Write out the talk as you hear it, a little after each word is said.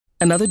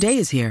Another day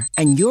is here,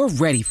 and you're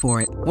ready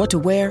for it. What to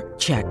wear?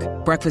 Check.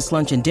 Breakfast,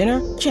 lunch, and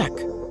dinner? Check.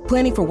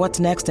 Planning for what's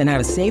next and how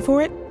to save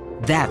for it?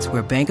 That's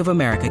where Bank of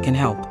America can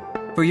help.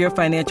 For your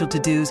financial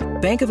to-dos,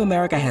 Bank of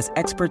America has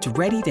experts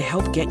ready to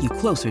help get you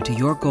closer to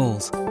your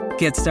goals.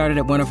 Get started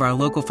at one of our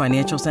local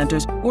financial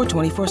centers or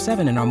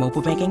 24/7 in our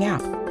mobile banking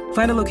app.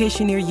 Find a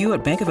location near you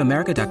at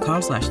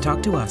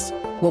bankofamerica.com/talktous.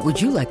 What would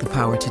you like the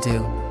power to do?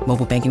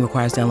 Mobile banking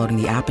requires downloading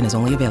the app and is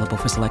only available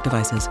for select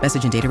devices.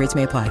 Message and data rates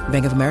may apply.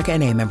 Bank of America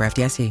N.A., member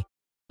FDIC.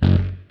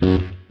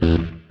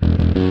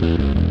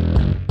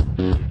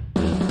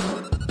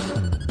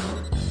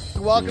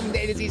 Welcome to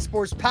A to Z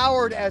Sports,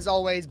 powered as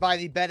always by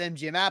the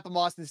BetMGM app. I'm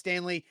Austin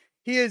Stanley.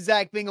 He is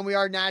Zach Bingham. We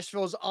are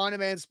Nashville's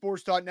on-demand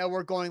sports talk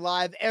network, going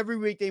live every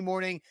weekday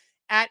morning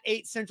at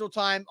 8 Central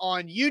Time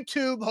on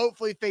YouTube.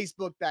 Hopefully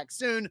Facebook back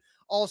soon.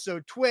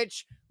 Also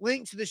Twitch.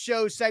 Link to the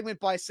show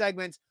segment by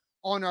segment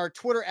on our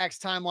Twitter X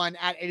timeline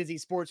at A to Z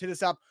Sports. Hit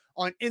us up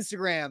on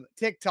Instagram,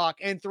 TikTok,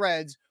 and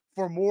Threads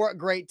for more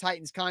great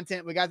Titans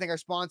content. We got to thank our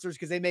sponsors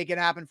because they make it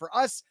happen for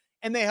us,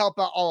 and they help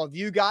out all of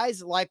you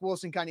guys, like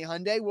Wilson County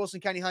Hyundai.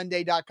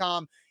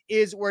 WilsonCountyHyundai.com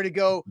is where to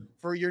go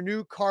for your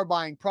new car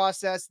buying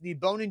process. The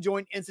Bone and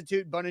Joint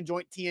Institute,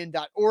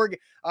 boneandjointtn.org,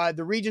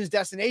 the region's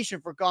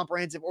destination for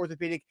comprehensive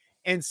orthopedic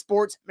and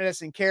sports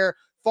medicine care.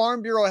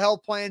 Farm Bureau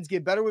Health Plans.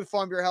 Get better with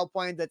Farm Bureau Health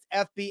Plans. That's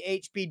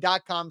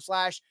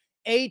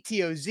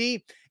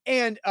fbhp.com/ATOZ.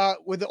 And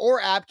with the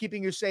Aura app,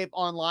 keeping you safe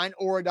online,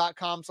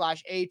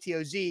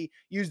 aura.com/ATOZ.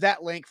 Use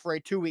that link for a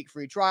 2-week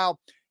free trial.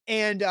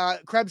 And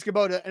Krebs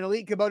Kubota, an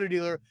elite Kubota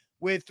dealer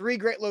with 3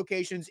 great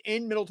locations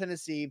in Middle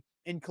Tennessee,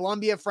 in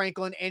Columbia,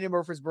 Franklin, and in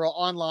Murfreesboro,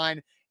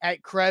 online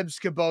at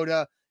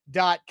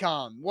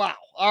KrebsKubota.com. Wow.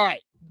 All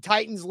right.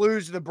 Titans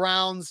lose to the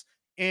Browns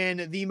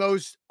in the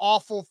most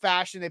awful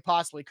fashion they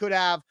possibly could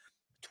have.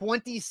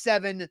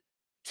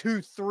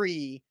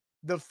 27-3,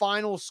 the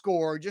final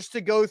score. Just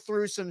to go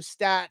through some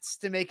stats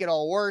to make it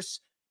all worse.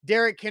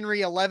 Derrick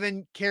Henry,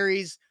 11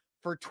 carries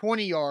for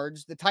 20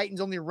 yards. The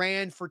Titans only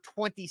ran for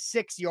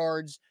 26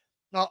 yards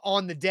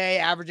on the day,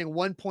 averaging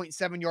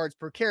 1.7 yards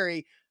per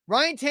carry.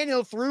 Ryan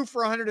Tannehill threw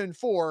for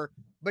 104,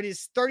 but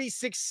his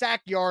 36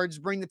 sack yards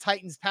bring the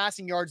Titans'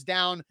 passing yards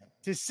down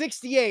to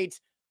 68,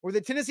 where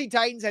the Tennessee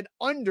Titans had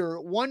under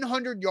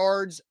 100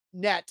 yards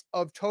net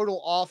of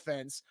total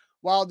offense,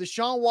 while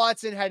Deshaun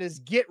Watson had his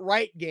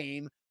get-right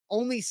game,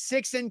 only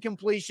 6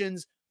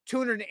 incompletions,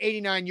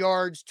 289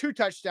 yards, 2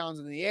 touchdowns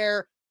in the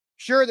air.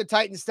 Sure, the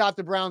Titans stopped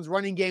the Browns'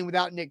 running game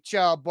without Nick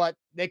Chubb, but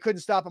they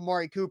couldn't stop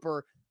Amari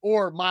Cooper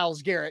or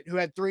Myles Garrett, who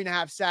had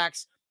 3.5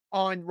 sacks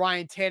on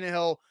Ryan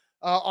Tannehill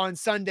on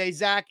Sunday.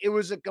 Zach, it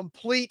was a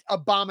complete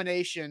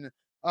abomination.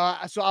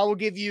 So I will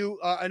give you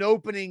an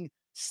opening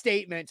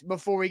statement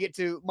before we get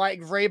to Mike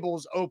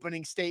Vrabel's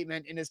opening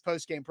statement in his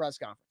post-game press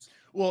conference.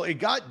 Well, it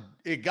got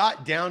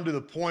down to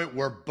the point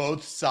where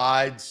both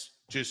sides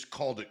just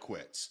called it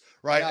quits,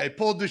 right? Yeah. They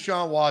pulled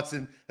Deshaun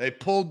Watson. They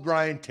pulled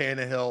Ryan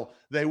Tannehill.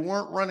 They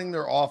weren't running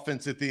their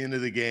offense at the end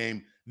of the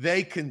game.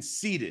 They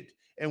conceded.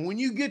 And when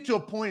you get to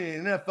a point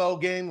in an NFL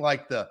game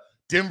like the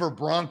Denver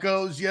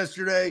Broncos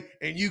yesterday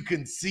and you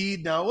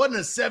concede, now it wasn't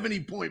a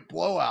 70-point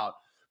blowout,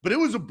 but it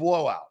was a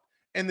blowout.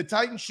 And the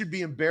Titans should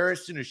be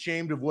embarrassed and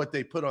ashamed of what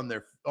they put on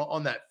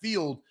that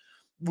field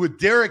with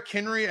Derrick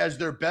Henry as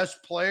their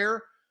best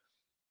player.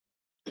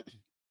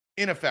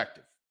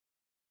 Ineffective,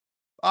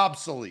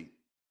 obsolete.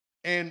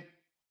 And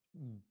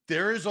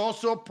there is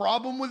also a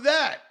problem with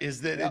that,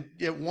 is that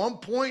at one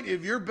point,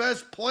 if your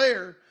best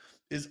player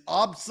is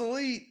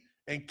obsolete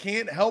and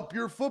can't help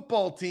your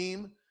football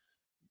team,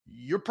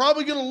 you're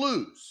probably going to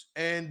lose.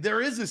 And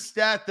there is a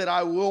stat that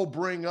I will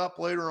bring up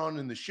later on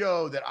in the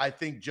show that I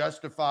think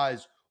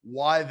justifies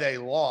why they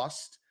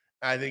lost.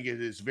 I think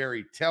it is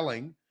very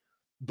telling.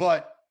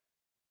 But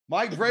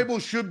Mike Vrabel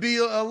should be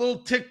a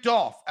little ticked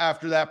off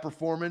after that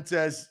performance,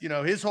 as you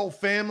know, his whole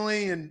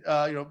family and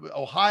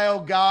Ohio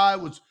guy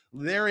was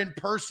there in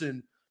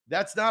person.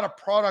 That's not a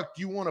product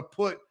you want to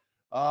put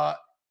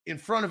in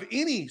front of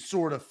any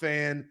sort of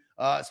fan,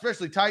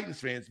 especially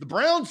Titans fans. The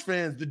Browns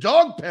fans, the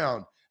dog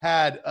pound,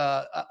 had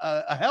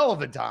a hell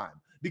of a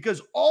time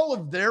because all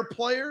of their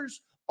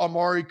players,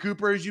 Amari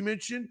Cooper, as you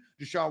mentioned,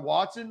 Deshaun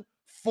Watson,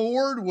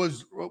 Ford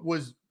was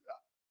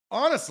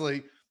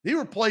honestly, he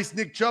replaced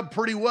Nick Chubb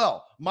pretty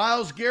well.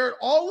 Myles Garrett,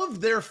 all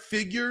of their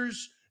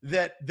figures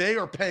that they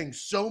are paying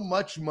so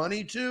much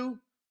money to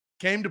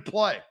came to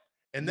play,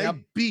 and they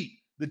beat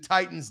the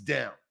Titans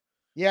down.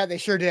 Yeah, they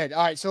sure did.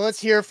 All right, so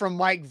let's hear from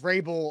Mike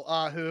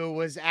Vrabel, who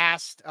was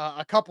asked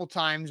a couple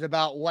times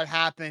about what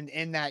happened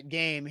in that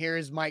game. Here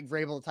is Mike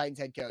Vrabel, the Titans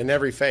head coach. In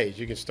every phase,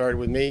 you can start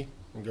with me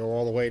and go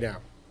all the way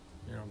down.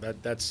 You know,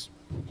 that's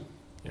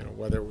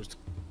whether it was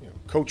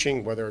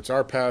coaching, whether it's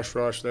our pass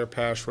rush, their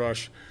pass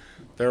rush,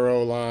 their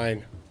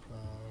O-line,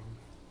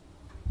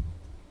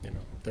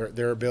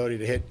 their ability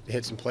to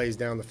hit some plays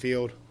down the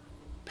field,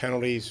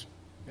 penalties,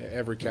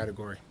 every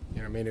category.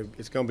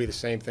 It's going to be the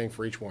same thing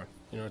for each one.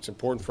 It's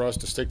important for us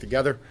to stick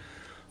together.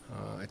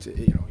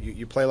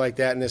 You play like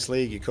that in this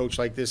league, you coach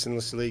like this in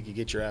this league, you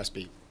get your ass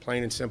beat.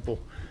 Plain and simple.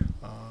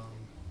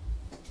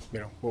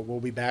 we'll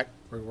be back.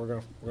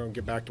 We're gonna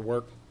get back to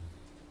work.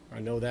 I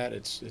know that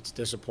it's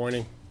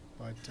disappointing,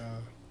 but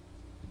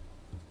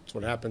it's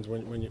what happens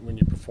when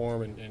you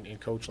perform and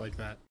coach like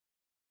that.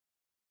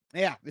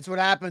 Yeah, it's what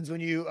happens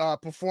when you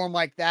perform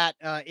like that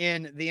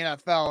in the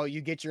NFL. You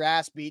get your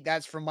ass beat.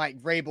 That's from Mike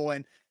Vrabel.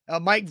 And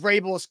Mike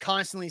Vrabel has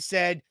constantly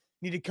said,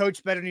 need to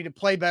coach better, need to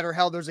play better.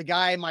 Hell, there's a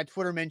guy in my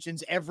Twitter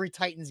mentions every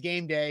Titans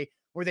game day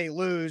where they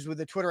lose with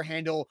the Twitter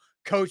handle,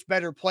 coach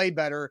better, play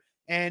better.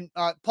 And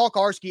Paul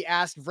Karski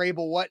asked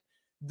Vrabel what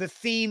the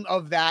theme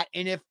of that,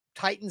 and if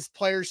Titans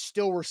players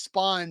still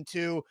respond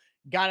to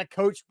got to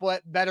coach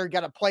better,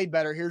 got to play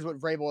better. Here's what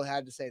Vrabel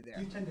had to say there.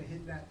 You tend to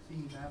hit that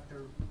theme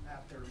after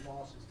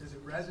losses. Does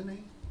it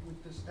resonate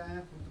with the staff,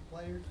 with the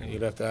players? And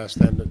you'd have to ask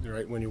them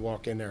right when you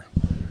walk in there.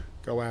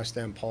 Go ask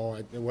them, Paul.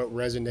 And what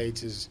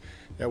resonates is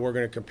that we're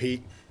going to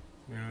compete,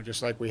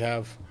 just like we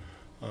have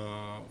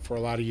for a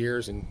lot of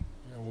years, and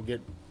we'll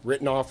get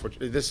written off. Which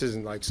this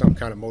isn't like some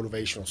kind of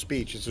motivational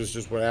speech. It's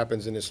just what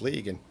happens in this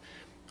league, and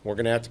we're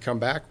going to have to come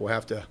back. We'll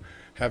have to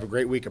have a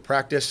great week of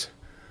practice,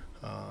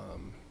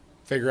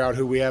 figure out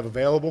who we have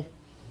available,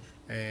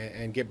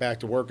 and get back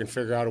to work and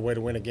figure out a way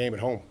to win a game at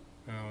home.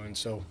 And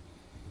so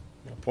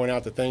point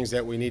out the things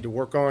that we need to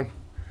work on,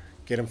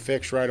 get them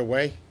fixed right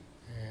away,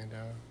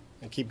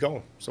 and keep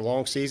going. It's a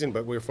long season,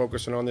 but we're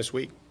focusing on this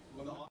week.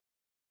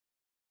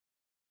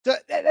 So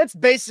that's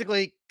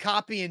basically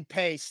copy and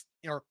paste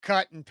or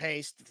cut and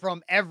paste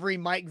from every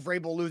Mike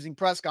Vrabel losing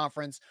press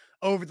conference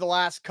over the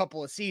last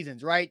couple of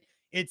seasons, right?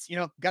 It's,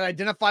 got to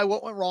identify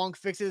what went wrong,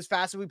 fix it as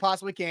fast as we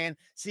possibly can,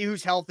 see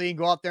who's healthy, and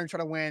go out there and try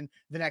to win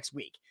the next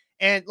week.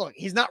 And look,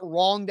 he's not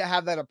wrong to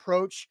have that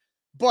approach,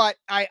 but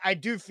I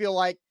do feel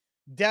like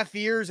deaf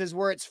ears is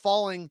where it's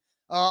falling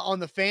on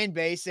the fan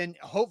base. And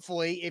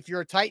hopefully, if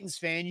you're a Titans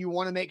fan, you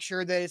want to make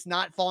sure that it's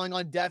not falling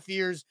on deaf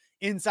ears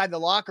inside the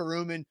locker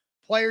room. And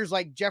players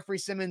like Jeffrey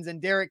Simmons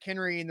and Derrick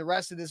Henry and the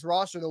rest of this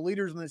roster, the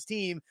leaders on this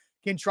team,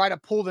 can try to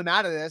pull them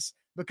out of this,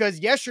 because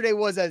yesterday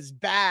was as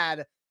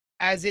bad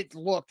as it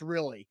looked,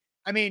 really.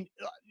 I mean,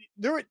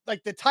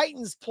 the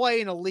Titans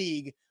play in a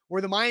league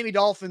where the Miami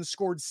Dolphins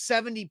scored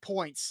 70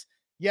 points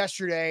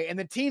yesterday, and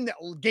the team that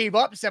gave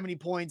up 70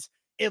 points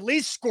at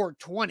least scored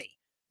 20.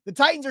 The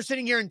Titans are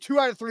sitting here in 2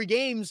 out of 3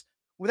 games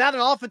without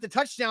an offensive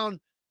touchdown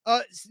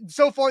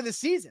so far this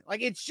season.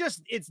 Like, it's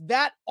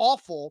that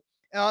awful.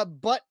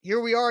 But here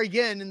we are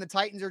again, and the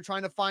Titans are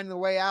trying to find their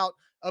way out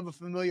of a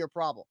familiar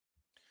problem.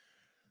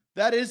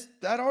 That is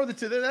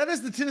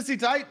the Tennessee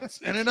Titans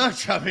in a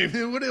nutshell. I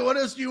mean, what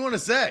else do you want to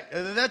say?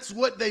 That's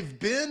what they've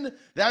been.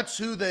 That's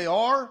who they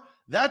are.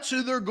 That's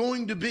who they're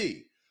going to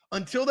be.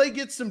 Until they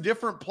get some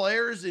different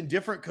players and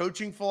different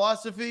coaching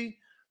philosophy,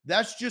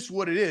 that's just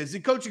what it is.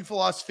 And coaching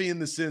philosophy in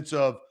the sense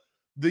of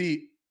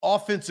the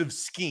offensive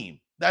scheme.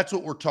 That's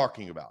what we're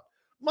talking about.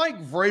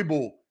 Mike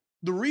Vrabel,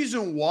 the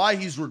reason why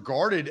he's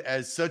regarded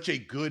as such a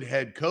good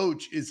head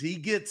coach is he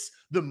gets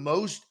the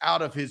most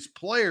out of his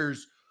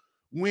players.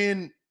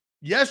 When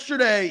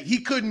yesterday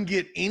he couldn't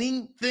get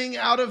anything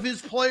out of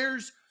his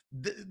players,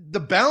 the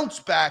bounce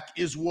back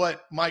is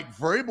what Mike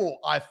Vrabel,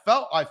 I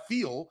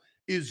feel,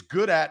 is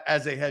good at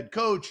as a head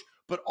coach.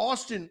 But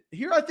Austin,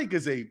 here I think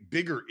is a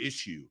bigger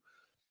issue.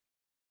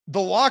 The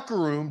locker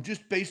room,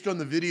 just based on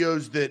the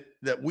videos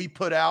that we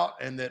put out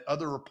and that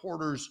other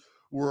reporters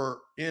were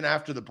in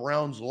after the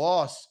Browns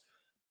loss,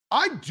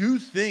 I do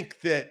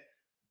think that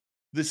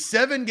the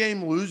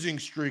 7-game losing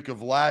streak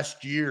of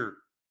last year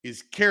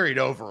is carried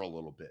over a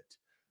little bit.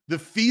 The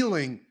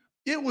feeling,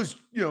 it was,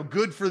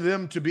 good for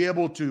them to be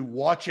able to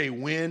watch a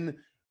win,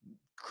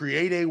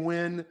 create a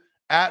win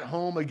at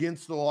home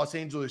against the Los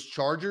Angeles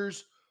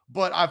Chargers.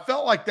 But I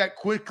felt like that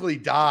quickly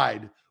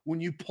died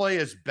when you play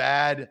as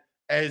bad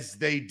as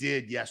they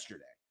did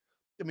yesterday.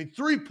 I mean,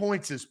 3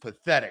 points is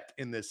pathetic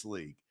in this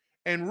league.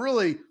 And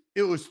really,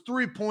 it was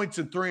 3 points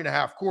in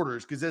 3.5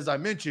 quarters, because as I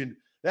mentioned,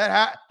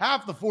 that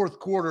half the fourth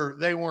quarter,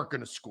 they weren't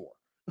going to score.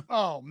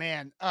 Oh,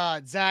 man.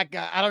 Zach,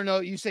 I don't know.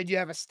 You said you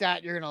have a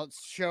stat you're going to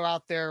show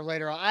out there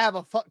later on. I have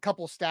a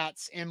couple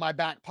stats in my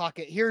back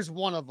pocket. Here's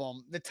one of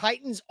them. The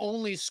Titans'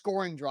 only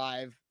scoring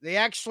drive, they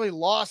actually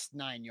lost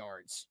 9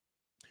 yards.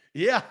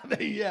 Yeah,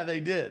 they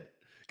did.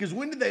 Because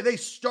when did they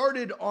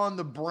started on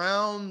the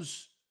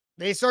Browns?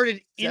 They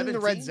started 17? in the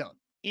red zone.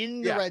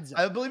 Red zone.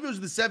 I believe it was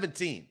the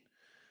 17.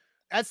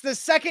 That's the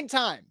second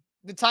time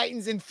the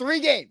Titans in 3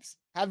 games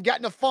have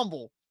gotten a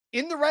fumble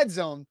in the red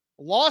zone,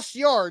 lost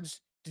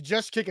yards to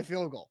just kick a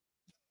field goal.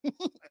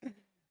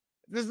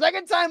 The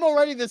second time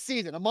already this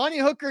season. Amani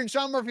Hooker and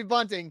Sean Murphy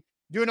Bunting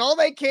doing all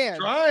they can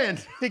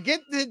to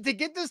get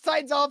this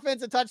Titans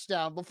offense a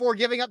touchdown before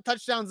giving up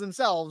touchdowns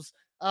themselves,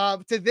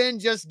 to then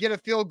just get a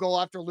field goal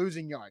after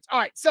losing yards. All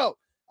right, so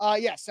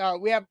yes,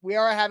 we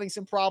are having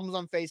some problems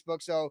on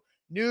Facebook. So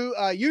new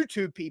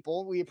YouTube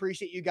people, we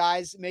appreciate you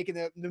guys making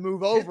the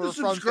move over. Hit the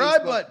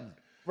subscribe button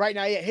right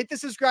now. Yeah, hit the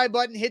subscribe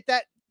button, hit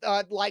that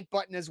like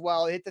button as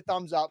well, hit the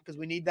thumbs up, because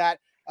we need that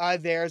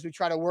there as we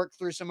try to work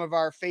through some of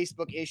our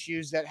Facebook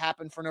issues that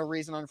happen for no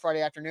reason on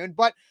Friday afternoon.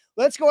 But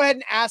let's go ahead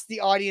and ask the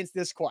audience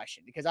this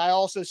question, because I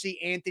also see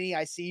Anthony.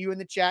 I see you in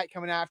the chat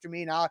coming after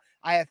me. Now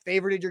I have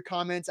favorited your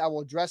comments. I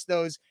will address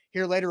those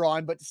here later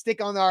on. But to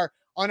stick on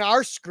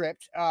our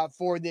script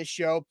for this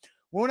show,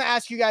 we want to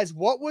ask you guys,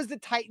 what was the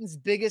Titans'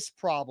 biggest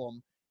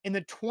problem in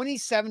the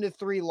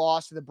 27-3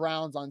 loss to the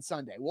Browns on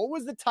Sunday? What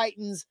was the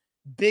Titans'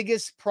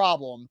 biggest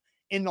problem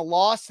in the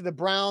loss to the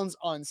Browns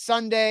on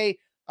Sunday?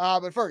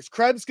 But first,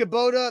 Krebs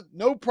Kubota,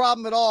 no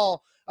problem at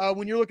all.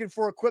 When you're looking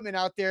for equipment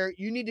out there,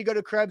 you need to go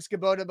to Krebs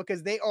Kubota,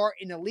 because they are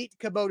an elite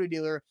Kubota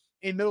dealer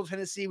in Middle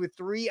Tennessee with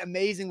 3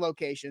 amazing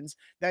locations.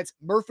 That's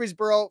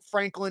Murfreesboro,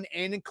 Franklin,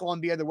 and in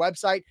Columbia. The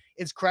website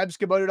is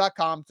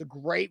KrebsKubota.com. It's a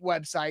great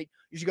website.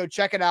 You should go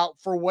check it out.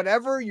 For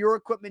whatever your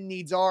equipment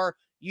needs are,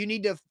 you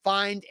need to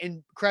find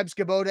in Krebs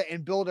Kubota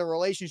and build a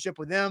relationship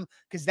with them,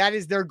 because that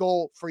is their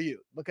goal for you.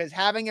 Because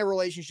having a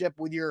relationship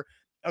with your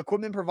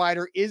equipment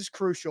provider is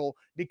crucial,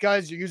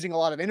 because you're using a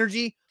lot of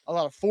energy, a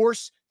lot of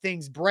force,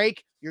 things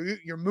break,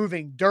 you're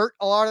moving dirt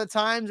a lot of the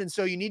times. And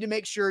so you need to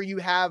make sure you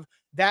have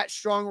that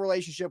strong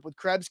relationship with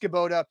Krebs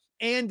Kubota,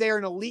 and they're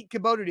an elite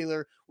Kubota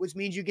dealer, which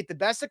means you get the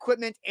best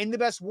equipment and the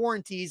best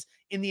warranties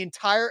in the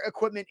entire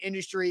equipment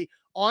industry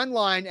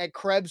online at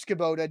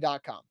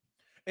KrebsKubota.com.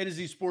 A to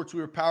Z Sports,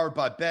 we are powered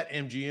by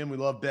BetMGM. We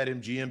love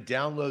BetMGM.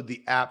 Download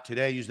the app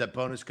today. Use that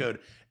bonus code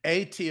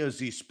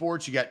ATOZ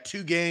Sports. You got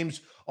 2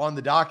 games on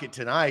the docket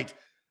tonight,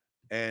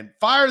 and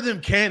fire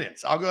them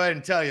cannons. I'll go ahead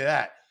and tell you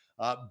that.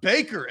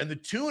 Baker and the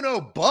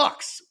 2-0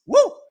 Bucks,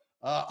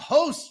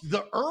 host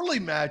the early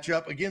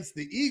matchup against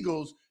the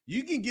Eagles.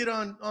 You can get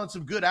on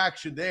some good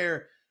action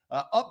there.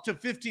 Up to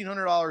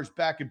 $1,500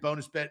 back in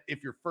bonus bet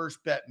if your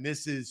first bet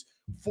misses.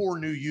 For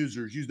new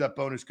users, use that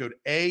bonus code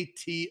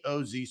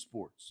ATOZ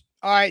Sports.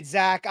 All right,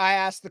 Zach, I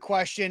asked the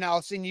question.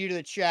 I'll send you to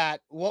the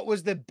chat. What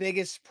was the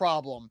biggest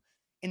problem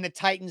in the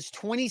Titans'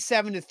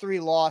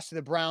 27-3 loss to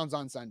the Browns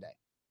on Sunday?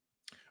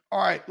 All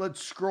right,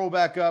 let's scroll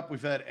back up.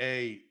 We've had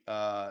a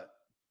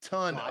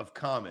ton of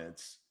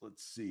comments.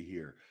 Let's see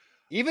here.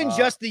 Even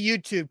just the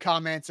YouTube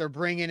comments are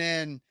bringing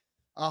in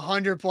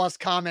 100+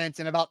 comments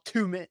in about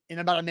a minute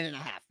and a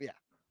half. Yeah.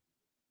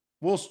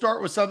 We'll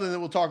start with something that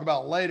we'll talk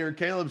about later.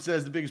 Caleb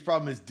says the biggest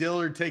problem is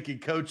Dillard taking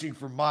coaching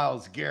from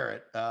Myles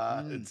Garrett.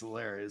 It's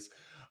hilarious.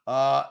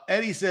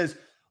 Eddie says,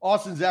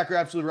 Austin, Zach are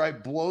absolutely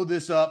right. Blow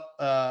this up.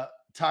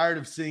 Tired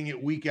of seeing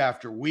it week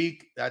after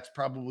week. That's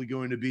probably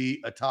going to be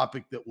a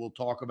topic that we'll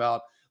talk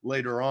about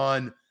later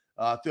on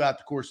throughout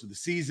the course of the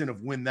season,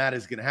 of when that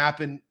is going to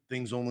happen.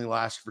 Things only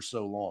last for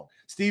so long.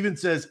 Steven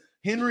says,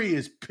 Henry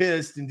is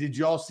pissed. And did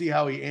y'all see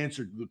how he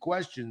answered the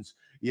questions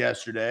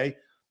yesterday?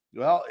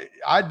 Well,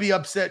 I'd be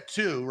upset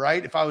too,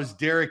 right? If I was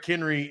Derrick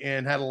Henry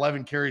and had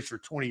 11 carries for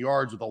 20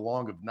 yards with a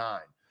long of 9.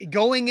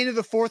 Going into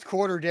the fourth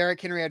quarter, Derrick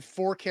Henry had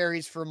 4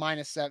 carries for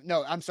 -7.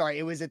 No, I'm sorry.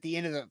 It was at the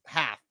end of the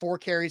half. 4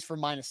 carries for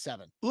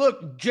 -7.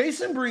 Look,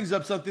 Jason brings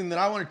up something that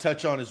I want to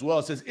touch on as well.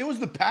 It says it was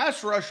the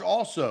pass rush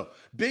also.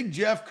 Big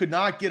Jeff could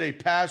not get a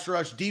pass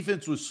rush.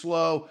 Defense was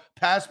slow.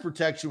 Pass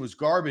protection was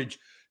garbage.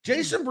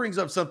 Jason brings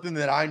up something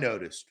that I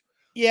noticed.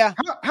 Yeah.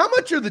 How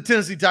much are the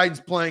Tennessee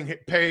Titans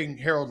paying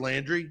Harold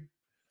Landry?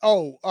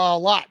 Oh, a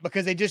lot,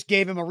 because they just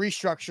gave him a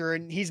restructure,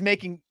 and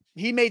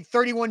he made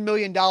 $31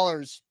 million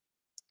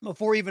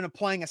before even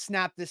playing a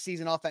snap this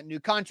season off that new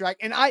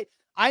contract. And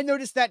I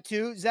noticed that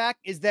too, Zach,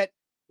 is that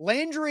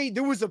Landry,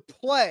 there was a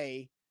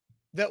play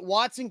that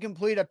Watson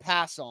completed a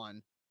pass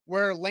on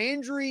where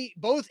Landry,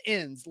 both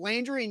ends,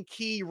 Landry and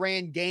Key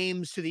ran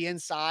games to the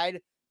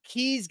inside.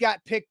 Keys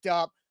got picked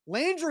up.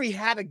 Landry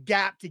had a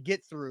gap to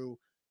get through,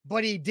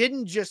 but he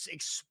didn't just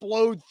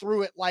explode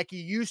through it like he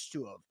used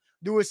to have.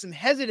 There was some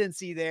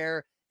hesitancy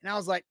there, and I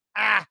was like,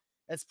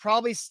 that's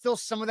probably still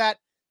some of that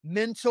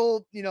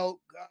mental,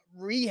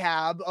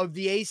 rehab of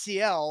the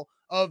ACL,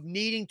 of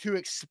needing to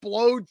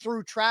explode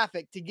through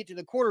traffic to get to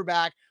the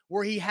quarterback,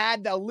 where he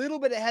had a little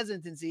bit of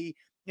hesitancy,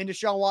 and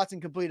Deshaun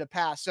Watson completed a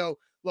pass. So,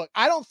 look,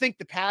 I don't think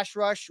the pass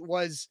rush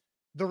was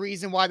the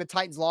reason why the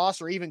Titans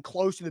lost, or even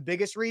close to the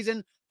biggest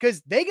reason,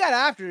 because they got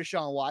after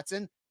Deshaun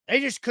Watson. They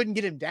just couldn't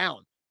get him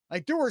down.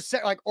 Like, there were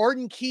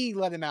Arden Key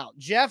let him out.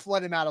 Jeff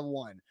let him out of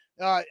one.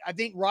 I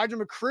think Roger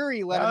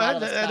McCreary let him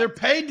out. They're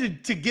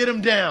paid to get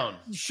him down.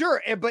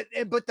 Sure, but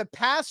the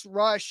pass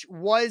rush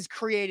was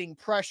creating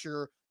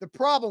pressure. The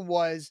problem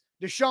was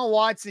Deshaun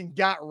Watson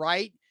got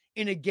right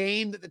in a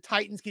game that the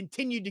Titans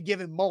continued to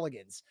give him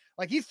mulligans.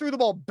 Like, he threw the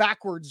ball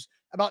backwards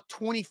about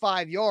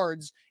 25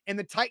 yards, and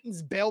the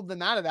Titans bailed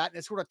them out of that, and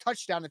it scored a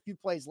touchdown a few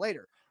plays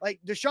later.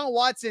 Like, Deshaun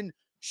Watson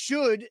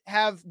should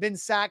have been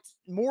sacked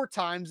more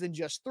times than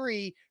just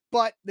 3,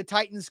 but the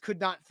Titans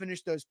could not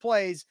finish those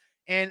plays.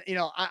 And,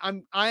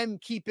 I'm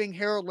keeping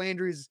Harold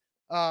Landry's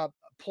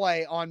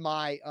play on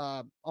my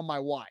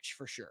watch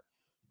for sure.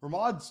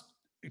 Ramad's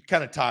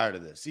kind of tired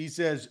of this. He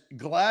says,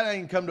 glad I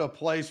can come to a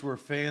place where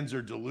fans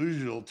are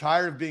delusional,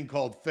 tired of being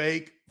called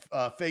fake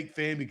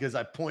fan because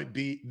I point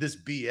this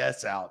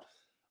BS out.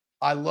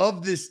 I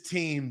love this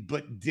team,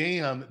 but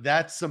damn,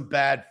 that's some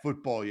bad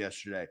football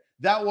yesterday.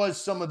 that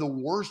was some of the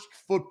worst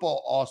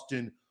football,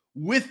 Austin,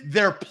 with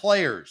their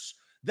players.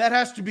 That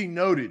has to be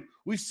noted.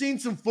 We've seen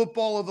some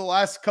football over the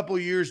last couple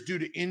of years due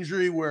to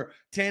injury where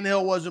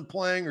Tannehill wasn't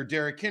playing or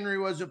Derrick Henry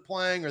wasn't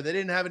playing or they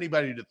didn't have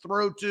anybody to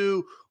throw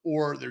to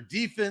or their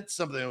defense,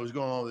 something was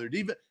going on with their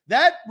defense.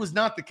 That was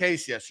not the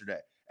case yesterday.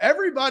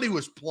 Everybody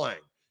was playing.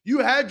 You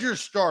had your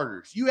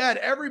starters. You had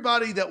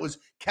everybody that was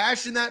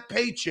cashing that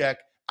paycheck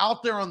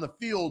out there on the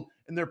field,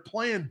 and they're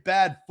playing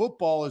bad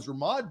football, as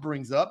Ramad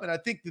brings up. And I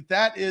think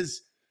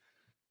that's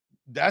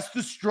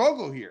the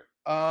struggle here.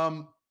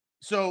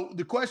 So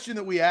the question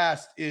that we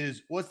asked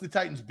is, what's the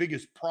Titans'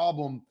 biggest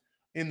problem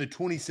in the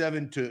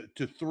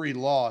 27-3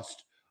 loss?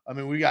 I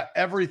mean, we got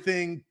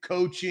everything: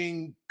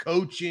 coaching,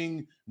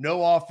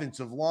 no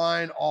offensive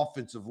line,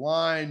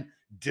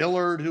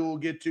 Dillard, who we'll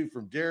get to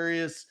from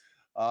Darius,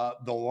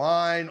 the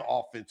line,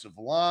 offensive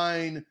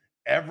line,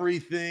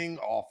 everything,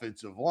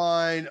 offensive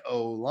line,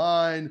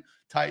 O-line.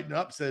 Tighten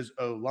up says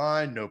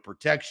O-line, no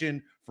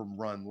protection from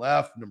run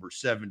left, number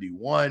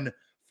 71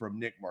 from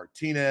Nick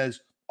Martinez.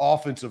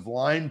 Offensive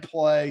line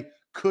play,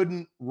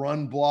 couldn't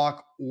run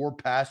block or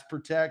pass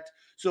protect.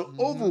 So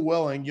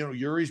overwhelming,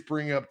 Yuri's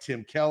bringing up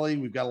Tim Kelly.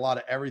 We've got a lot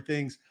of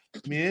everythings. I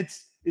mean,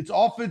 it's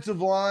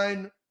offensive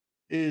line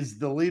is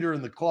the leader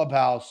in the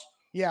clubhouse,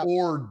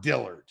 or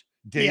Dillard,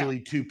 Daily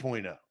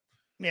 2.0.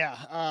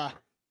 Yeah.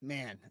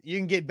 Man, you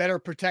can get better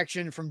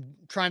protection from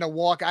trying to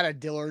walk out of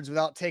Dillard's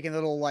without taking a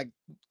little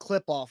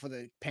clip off of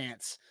the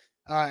pants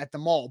at the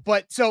mall.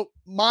 But so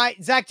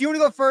Zach, do you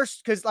want to go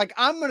first? Because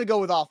I'm going to go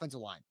with offensive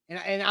line,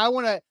 and I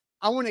want to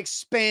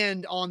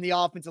expand on the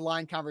offensive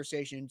line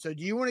conversation. So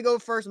do you want to go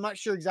first? I'm not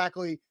sure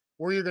exactly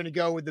where you're going to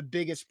go with the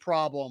biggest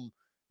problem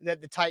that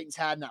the Titans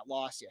had in that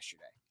loss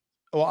yesterday.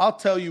 Well, I'll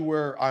tell you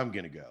where I'm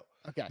going to go.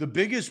 Okay. The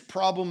biggest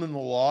problem in the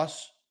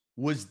loss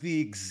was the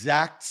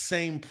exact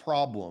same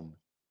problem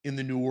in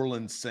the New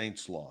Orleans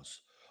Saints loss.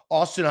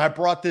 Austin, I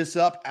brought this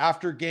up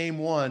after game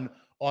 1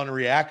 on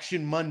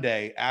Reaction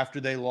Monday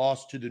after they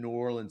lost to the New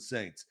Orleans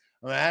Saints.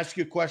 I'm going to ask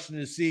you a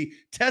question to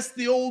test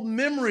the old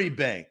memory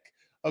bank.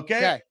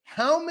 Okay.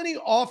 How many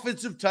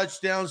offensive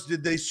touchdowns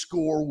did they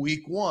score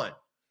week 1?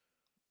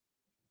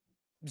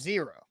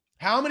 0.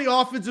 How many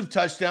offensive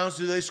touchdowns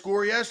did they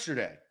score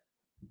yesterday?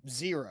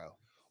 0.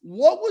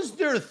 What was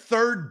their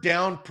third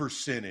down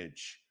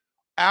percentage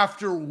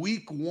after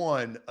week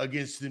 1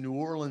 against the New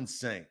Orleans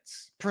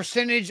Saints?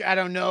 Percentage, I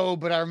don't know,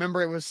 but I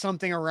remember it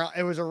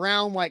was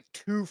around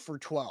 2 for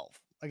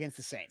 12 against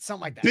the Saints,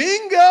 something like that.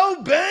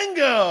 Bingo,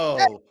 bango.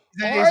 All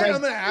right, I'm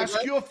going to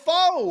ask you a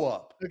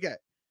follow-up. Okay.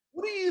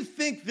 What do you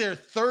think their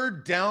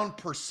third down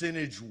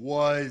percentage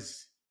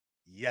was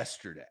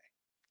yesterday?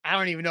 I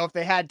don't even know if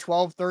they had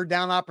 12 third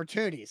down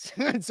opportunities.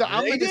 So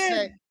I'm going to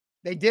say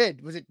they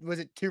did. Was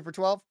it 2 for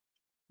 12?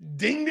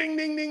 Ding, ding,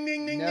 ding, ding,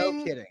 ding, ding. No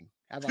ding. kidding.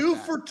 How about 2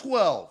 that? for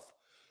 12.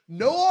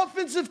 No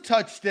offensive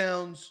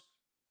touchdowns.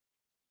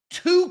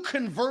 2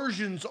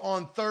 conversions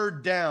on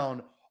third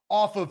down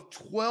off of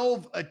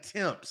 12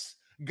 attempts.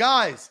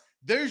 Guys,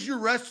 there's your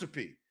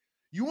recipe.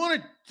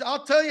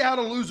 I'll tell you how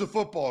to lose a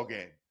football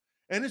game.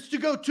 And it's to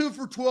go 2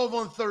 for 12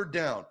 on third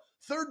down.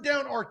 Third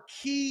down are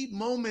key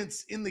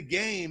moments in the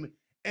game,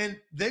 and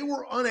they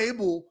were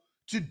unable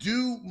to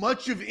do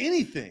much of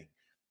anything.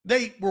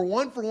 They were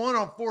 1 for 1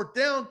 on fourth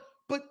down,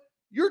 but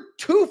you're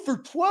 2 for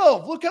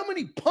 12. Look how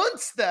many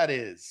punts that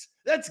is.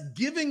 That's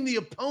giving the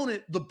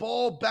opponent the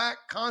ball back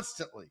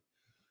constantly.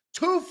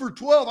 2 for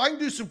 12. I can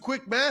do some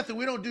quick math, and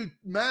we don't do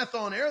math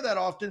on air that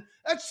often.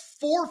 That's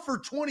 4 for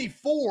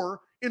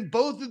 24 in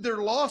both of their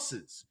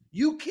losses.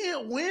 You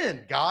can't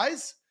win,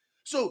 guys.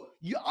 So,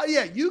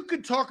 you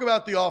could talk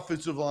about the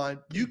offensive line.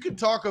 You could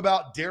talk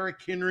about Derrick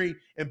Henry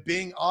and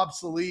being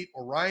obsolete,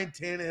 or Ryan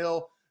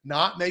Tannehill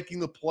not making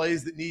the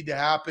plays that need to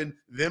happen,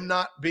 them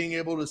not being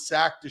able to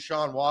sack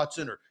Deshaun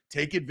Watson or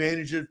take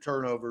advantage of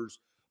turnovers.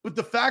 But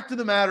the fact of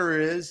the matter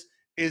is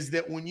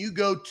that when you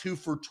go 2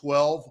 for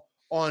 12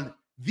 on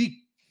the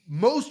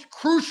most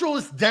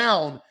crucialest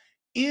down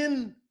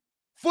in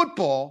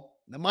football,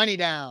 the money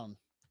down.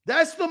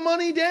 That's the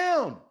money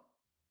down.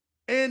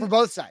 And for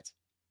both sides.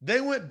 They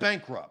went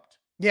bankrupt.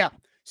 Yeah.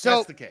 So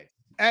that's the case.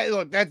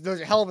 Look, those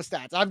are hell of a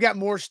stats. I've got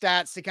more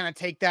stats to kind of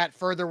take that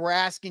further. We're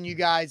asking you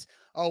guys,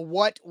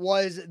 what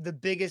was the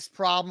biggest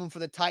problem for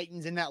the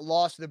Titans in that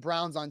loss to the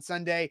Browns on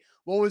Sunday?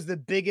 What was the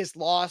biggest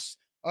loss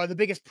or the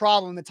biggest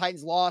problem the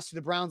Titans lost to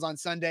the Browns on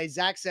Sunday?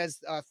 Zach says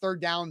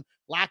third down,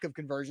 lack of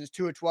conversions,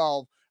 2 of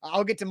 12.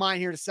 I'll get to mine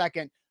here in a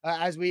second.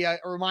 As we a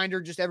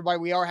reminder, just everybody,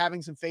 we are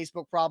having some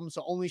Facebook problems,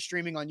 so only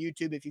streaming on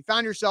YouTube. If you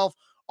found yourself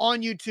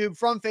on YouTube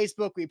from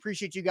Facebook, we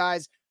appreciate you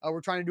guys. We're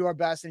trying to do our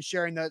best and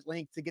sharing the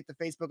link to get the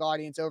Facebook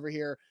audience over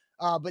here.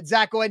 But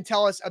Zach, go ahead and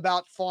tell us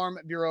about Farm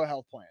Bureau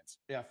Health Plans.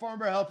 Yeah, Farm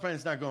Bureau Health Plan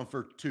is not going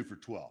for 2 for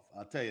 12.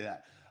 I'll tell you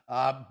that.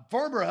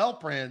 Farm Bureau Health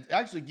Plan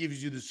actually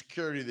gives you the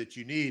security that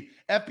you need.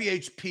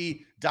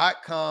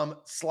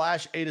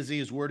 FBHP.com/A to Z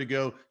is where to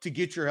go to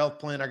get your health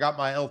plan. I got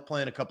my health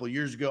plan a couple of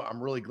years ago. I'm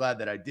really glad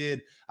that I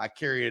did. I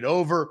carry it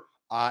over.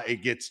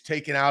 It gets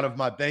taken out of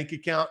my bank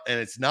account, and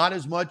it's not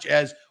as much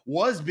as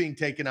was being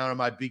taken out of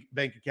my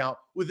bank account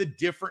with a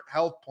different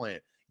health plan.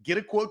 Get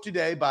a quote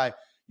today by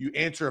you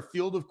answer a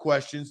field of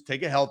questions,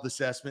 take a health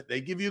assessment,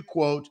 they give you a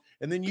quote,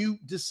 and then you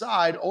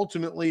decide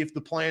ultimately if the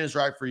plan is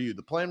right for you.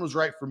 The plan was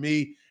right for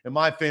me and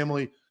my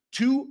family.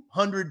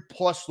 200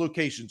 plus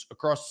locations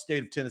across the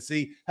state of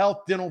Tennessee.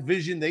 Health, dental,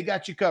 vision, they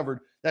got you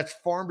covered. That's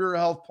Farm Bureau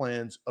Health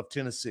Plans of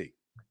Tennessee.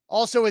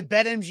 Also with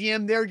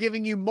BetMGM, they're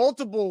giving you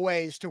multiple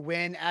ways to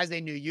win as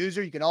a new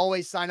user. You can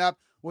always sign up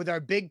with our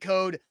big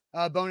code,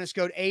 bonus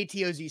code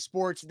ATOZ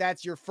Sports.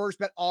 That's your first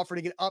bet offer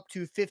to get up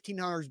to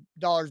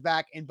 $1,500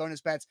 back in bonus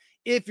bets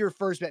if your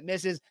first bet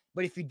misses.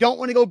 But if you don't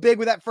want to go big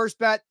with that first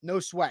bet, no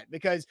sweat,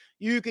 because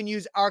you can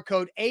use our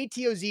code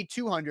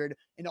ATOZ200,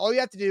 and all you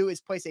have to do is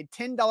place a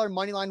 $10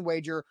 moneyline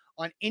wager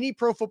on any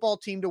pro football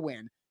team to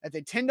win. That's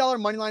a $10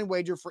 moneyline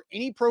wager for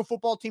any pro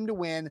football team to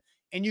win,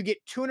 and you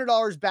get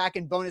 $200 back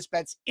in bonus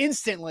bets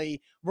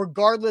instantly,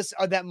 regardless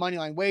of that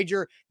moneyline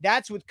wager.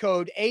 That's with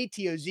code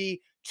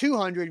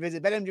ATOZ200.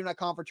 Visit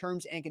BetMGM.com for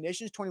terms and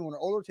conditions. 21 or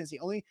older, Tennessee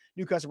only.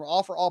 New customer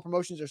offer. All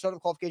promotions are subject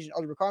to qualification and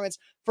other requirements.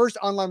 First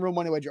online real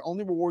money wager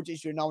only. Rewards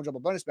issued to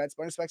non-withdrawable bonus bets.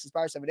 Bonus bets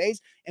expire 7 days.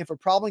 And for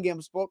problem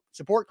game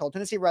support, call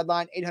Tennessee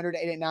Redline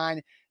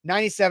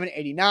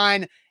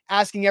 800-889-9789.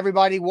 Asking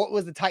everybody, what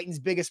was the Titans'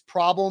 biggest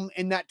problem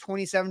in that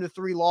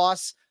 27-3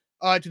 loss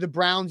to the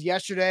Browns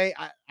yesterday?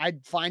 I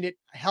find it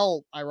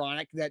hell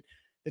ironic that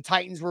the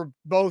Titans were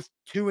both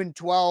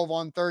 2-12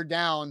 on third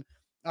down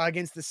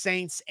against the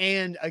Saints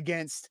and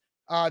against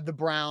the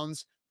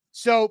Browns.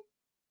 So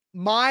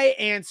my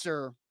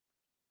answer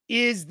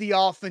is the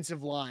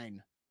offensive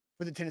line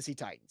for the Tennessee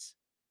Titans,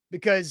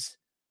 because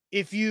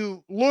if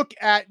you look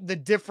at the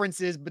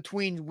differences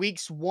between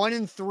weeks 1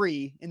 and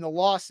 3 in the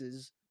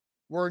losses,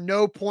 where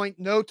no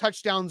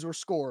touchdowns were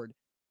scored,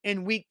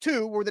 in week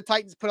 2, where the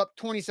Titans put up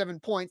 27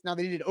 points. Now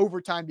they needed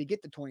overtime to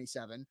get to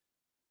 27.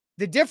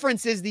 The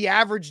difference is the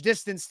average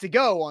distance to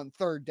go on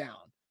third down.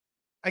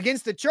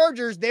 Against the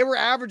Chargers, they were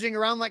averaging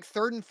around like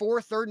 3rd and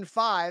 4, 3rd and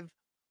 5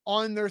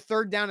 on their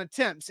third down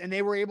attempts, and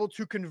they were able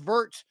to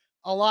convert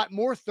a lot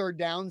more third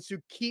downs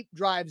to keep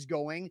drives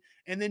going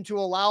and then to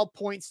allow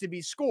points to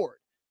be scored.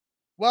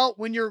 Well,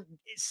 when you're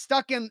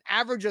stuck in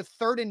average of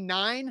 3rd and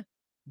 9,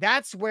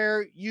 that's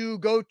where you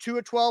go 2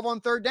 of 12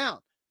 on third down.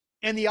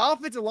 And the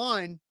offensive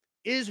line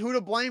is who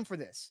to blame for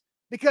this,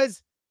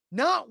 because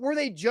not were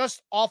they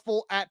just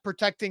awful at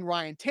protecting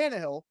Ryan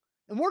Tannehill.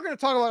 And we're going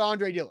to talk about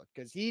Andre Dillard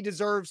because he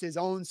deserves his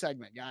own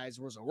segment, guys.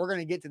 So we're going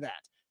to get to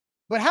that.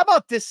 But how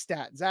about this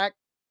stat, Zach?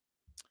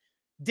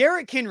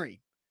 Derrick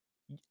Henry,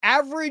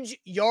 average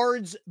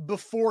yards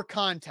before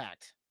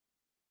contact,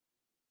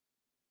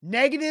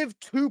 negative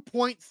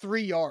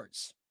 2.3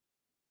 yards.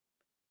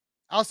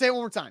 I'll say it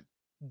one more time.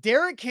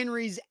 Derrick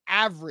Henry's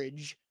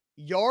average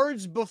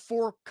yards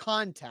before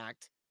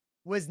contact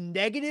was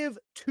negative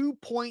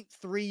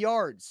 2.3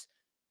 yards.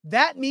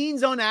 That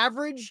means on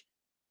average,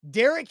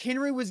 Derrick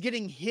Henry was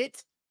getting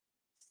hit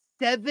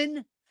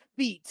 7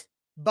 feet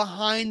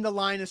behind the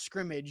line of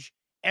scrimmage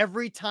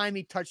every time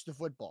he touched the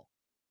football.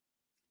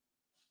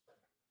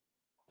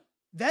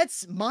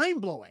 That's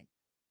mind-blowing.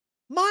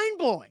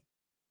 Mind-blowing.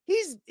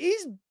 He's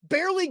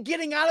barely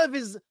getting out of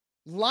his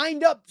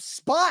lined up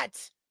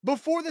spot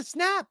before the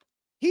snap.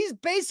 He's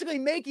basically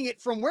making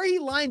it from where he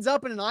lines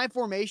up in an I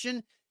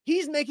formation.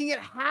 He's making it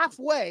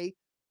halfway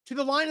to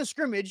the line of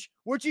scrimmage,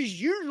 which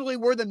is usually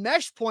where the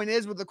mesh point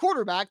is with the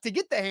quarterback to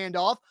get the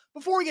handoff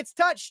before he gets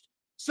touched.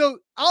 So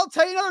I'll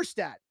tell you another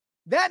stat.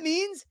 That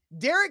means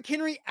Derrick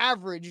Henry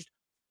averaged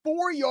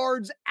 4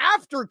 yards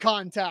after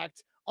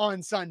contact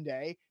on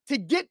Sunday to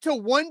get to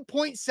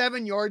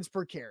 1.7 yards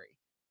per carry.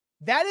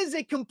 That is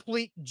a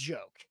complete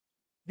joke.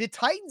 The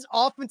Titans'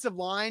 offensive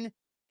line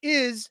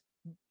is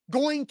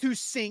going to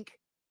sink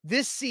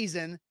this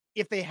season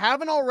if they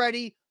haven't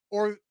already,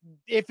 or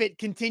if it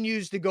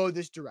continues to go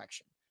this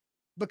direction,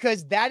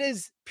 because that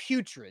is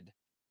putrid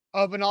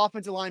of an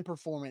offensive line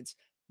performance.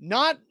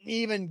 Not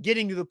even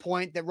getting to the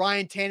point that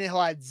Ryan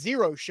Tannehill had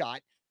 0 shot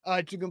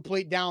to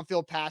complete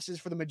downfield passes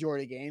for the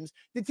majority of games.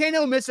 Did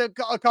Tannehill miss a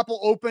couple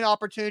open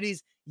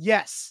opportunities?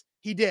 Yes,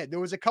 he did.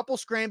 There was a couple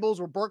scrambles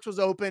where Burks was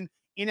open,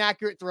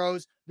 inaccurate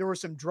throws. There were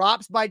some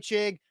drops by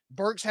Chig.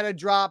 Burks had a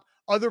drop.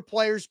 Other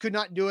players could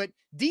not do it.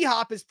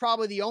 D-Hop is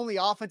probably the only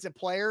offensive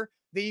player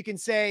that you can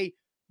say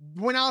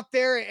went out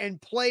there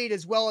and played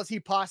as well as he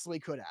possibly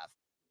could have.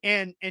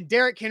 And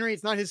Derrick Henry,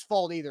 it's not his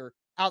fault either,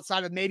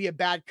 outside of maybe a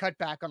bad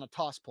cutback on a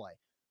toss play.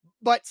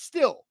 But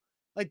still,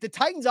 like, the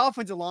Titans'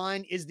 offensive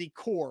line is the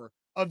core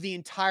of the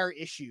entire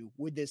issue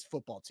with this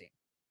football team.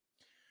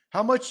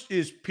 How much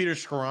is Peter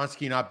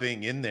Skoronski not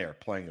being in there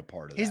playing a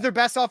part of that? He's their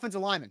best offensive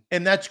lineman.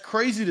 And that's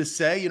crazy to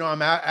say. You know,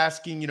 I'm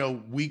asking,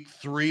 week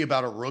 3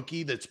 about a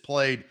rookie that's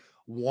played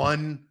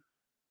one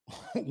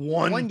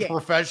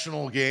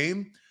professional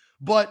game,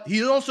 but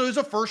he also is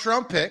a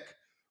first-round pick,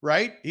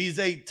 right? He's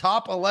a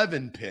top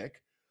 11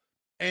 pick,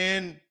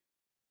 and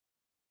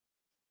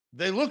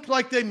they looked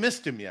like they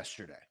missed him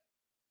yesterday.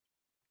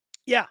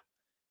 Yeah.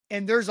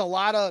 And there's a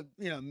lot of,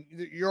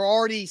 you're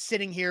already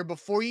sitting here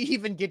before you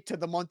even get to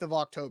the month of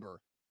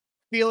October,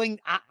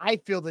 I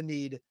feel the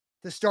need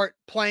to start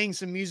playing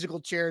some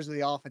musical chairs with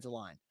the offensive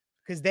line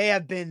because they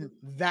have been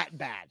that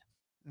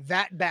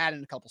bad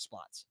in a couple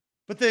spots.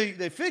 But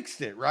they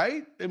fixed it,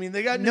 right? I mean,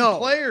 they got new No.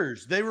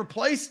 players. They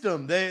replaced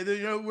them. They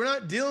we're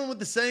not dealing with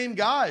the same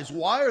guys.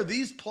 Why are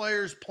these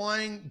players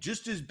playing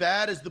just as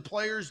bad as the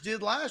players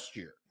did last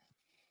year?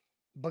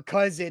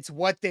 Because it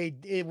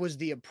was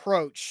the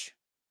approach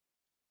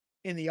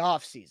in the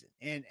offseason.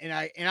 And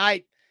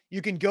I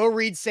you can go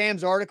read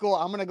Sam's article.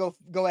 I'm going to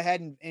go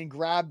ahead and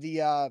grab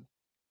the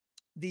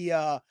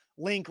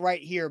link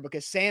right here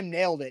because Sam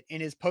nailed it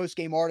in his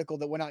post-game article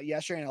that went out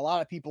yesterday, and a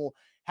lot of people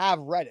have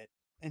read it.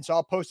 And so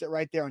I'll post it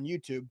right there on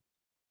YouTube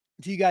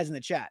to you guys in the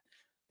chat.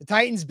 The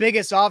Titans'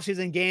 biggest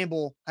offseason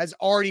gamble has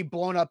already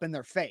blown up in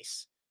their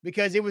face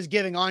because it was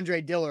giving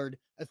Andre Dillard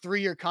a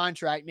 3-year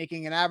contract,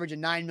 making an average of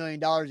 $9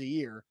 million a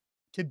year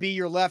to be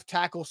your left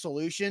tackle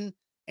solution.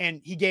 And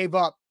he gave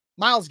up.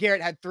 Myles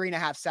Garrett had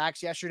 3.5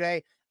 sacks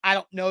yesterday. I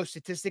don't know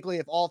statistically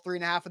if all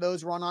 3.5 of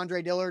those were on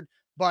Andre Dillard,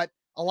 but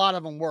a lot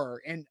of them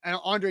were. And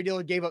Andre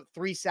Dillard gave up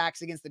 3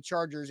 sacks against the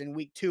Chargers in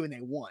week 2 and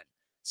they won.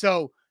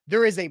 So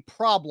there is a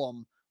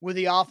problem with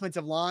the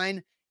offensive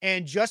line.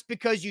 And just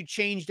because you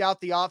changed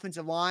out the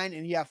offensive line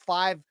and you have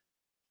 5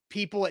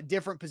 people at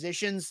different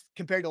positions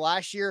compared to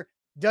last year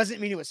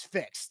doesn't mean it was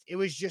fixed. It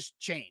was just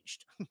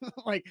changed.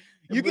 Like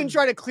you can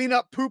try to clean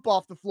up poop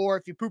off the floor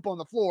if you poop on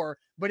the floor,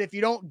 but if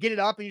you don't get it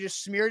up and you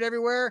just smear it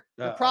everywhere,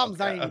 the problem's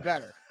not any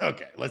better.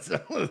 Okay, let's.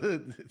 Okay.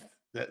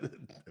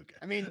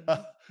 I mean,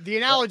 the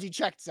analogy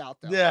checks out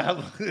though. Yeah,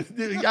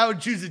 I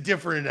would choose a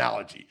different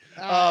analogy.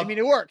 I mean,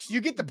 it works.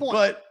 You get the point.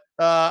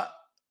 But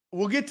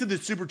we'll get to the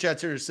super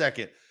chats here in a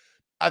second.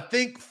 I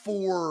think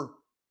for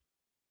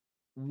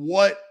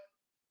what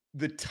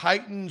the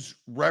Titans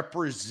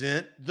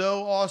represent,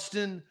 though,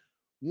 Austin,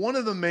 one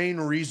of the main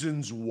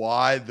reasons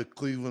why the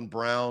Cleveland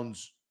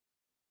Browns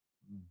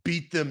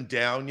beat them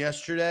down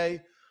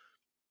yesterday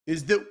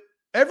is that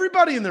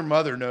everybody and their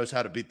mother knows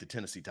how to beat the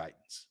Tennessee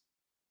Titans.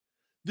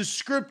 The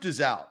script is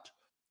out.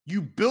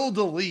 You build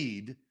a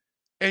lead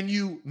and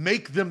you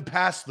make them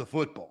pass the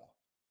football.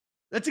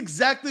 That's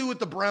exactly what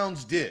the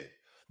Browns did.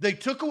 They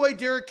took away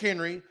Derrick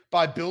Henry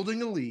by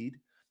building a lead,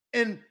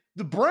 and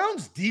the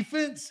Browns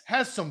defense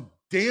has some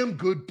damn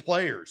good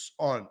players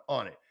on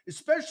it,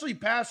 especially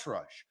pass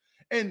rush.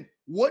 And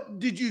what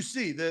did you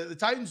see? The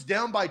Titans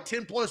down by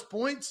 10 plus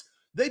points.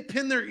 They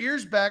pin their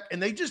ears back and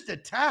they just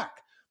attack.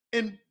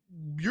 And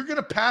you're going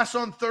to pass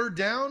on third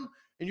down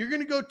and you're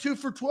going to go 2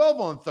 for 12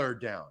 on third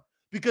down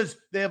because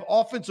they have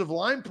offensive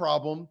line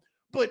problem.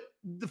 But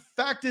the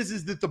fact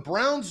is that the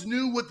Browns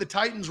knew what the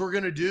Titans were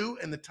going to do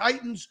and the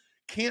Titans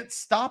can't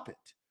stop it.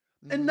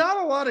 Mm-hmm. And not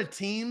a lot of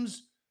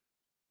teams,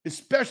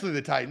 especially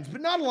the Titans,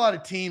 but not a lot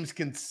of teams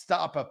can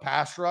stop a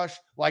pass rush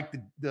like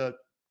the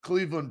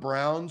Cleveland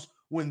Browns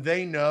when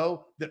they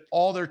know that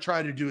all they're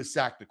trying to do is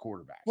sack the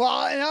quarterback.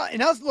 Well,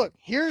 and look,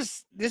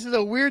 this is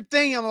a weird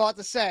thing I'm about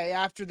to say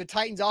after the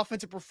Titans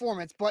offensive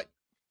performance, but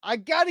I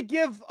got to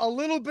give a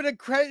little bit of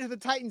credit to the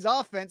Titans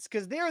offense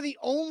because they are the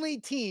only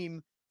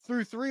team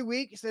through 3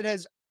 weeks that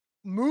has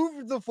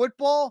moved the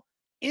football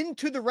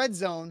into the red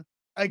zone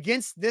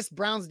against this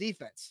Browns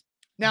defense.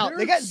 Now,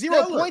 they got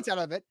 0 points out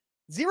of it.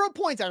 0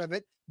 points out of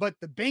it, but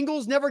the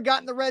Bengals never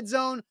got in the red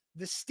zone.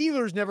 The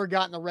Steelers never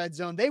got in the red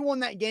zone. They won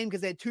that game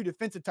because they had 2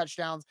 defensive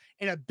touchdowns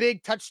and a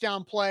big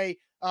touchdown play,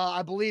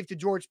 I believe, to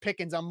George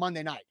Pickens on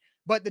Monday night.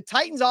 But the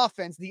Titans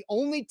offense, the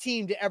only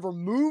team to ever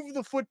move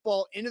the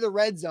football into the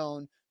red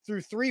zone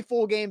through 3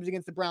 full games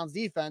against the Browns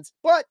defense,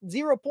 but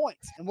 0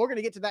 points. And we're going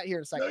to get to that here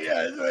in a second. No,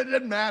 yeah, it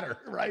doesn't matter,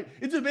 right?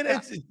 It's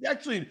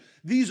actually,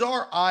 these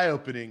are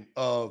eye-opening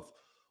of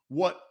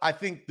what I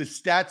think the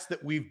stats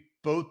that we've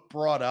both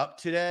brought up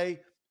today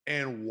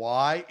and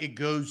why it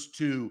goes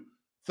to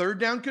third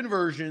down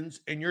conversions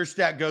and your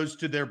stat goes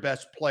to their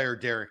best player,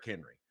 Derrick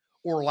Henry,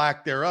 or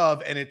lack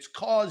thereof. And it's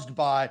caused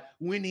by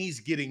when he's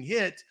getting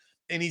hit,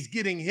 and he's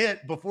getting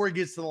hit before he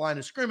gets to the line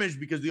of scrimmage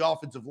because the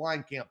offensive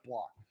line can't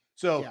block.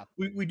 So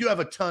we do have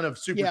a ton of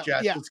super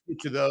chats. Let's get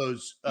to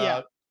those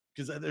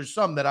because there's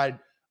some that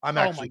I'm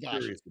actually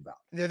curious about.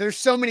 There's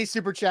so many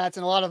super chats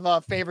and a lot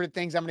of favorite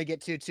things I'm going to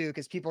get to too,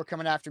 because people are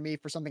coming after me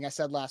for something I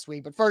said last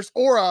week. But first,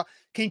 Aura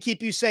can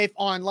keep you safe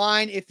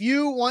online. If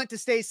you want to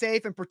stay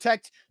safe and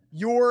protect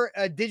your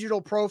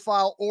digital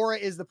profile, Aura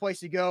is the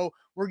place to go.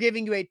 We're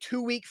giving you a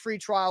 2-week free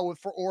trial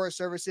for Aura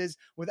services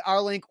with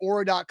our link,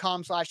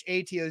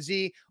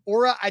 aura.com/ATOZ.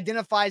 Aura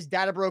identifies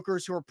data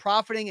brokers who are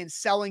profiting and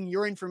selling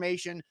your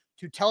information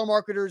to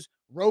telemarketers,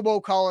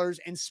 robocallers,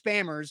 and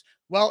spammers.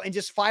 Well, in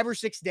just 5 or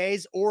 6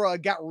 days, Aura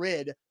got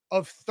rid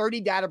of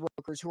 30 data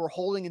brokers who are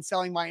holding and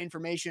selling my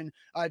information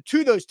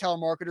to those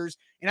telemarketers.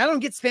 And I don't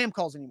get spam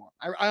calls anymore.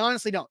 I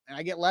honestly don't. And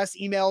I get less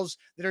emails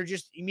that are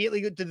just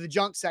immediately to the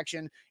junk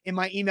section in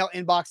my email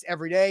inbox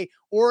every day.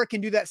 Or it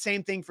can do that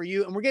same thing for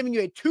you. And we're giving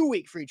you a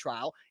 2-week free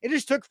trial. It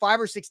just took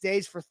 5 or 6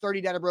 days for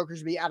 30 data brokers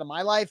to be out of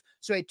my life.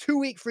 So a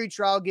 2-week free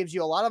trial gives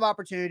you a lot of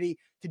opportunity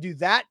to do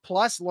that,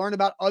 plus learn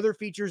about other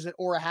features that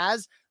Aura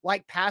has,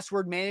 like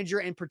password manager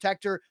and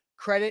protector,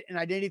 credit and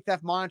identity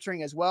theft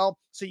monitoring as well.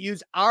 So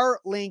use our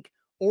link,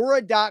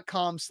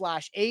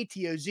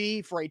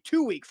 aura.com/ATOZ for a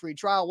 2-week free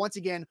trial. Once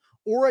again,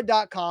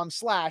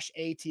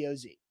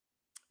 aura.com/ATOZ.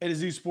 A to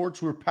Z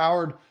Sports, we're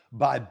powered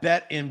by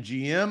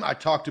BetMGM. I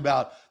talked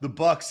about the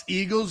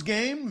Bucs-Eagles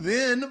game.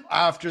 Then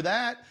after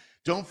that,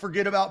 don't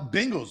forget about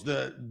Bengals,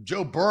 the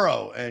Joe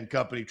Burrow and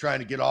company trying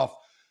to get off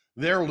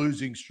their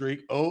losing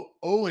streak.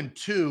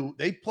 0-2.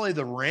 They play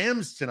the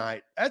Rams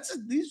tonight.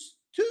 These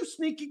two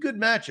sneaky good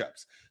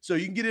matchups. So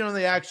you can get in on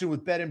the action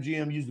with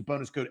BetMGM. Use the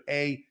bonus code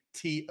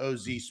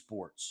ATOZ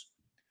Sports.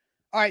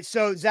 All right,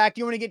 so Zach,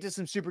 you want to get to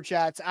some super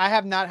chats? I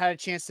have not had a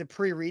chance to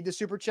pre-read the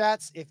super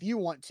chats. If you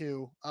want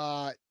to,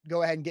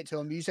 go ahead and get to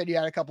them. You said you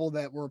had a couple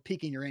that were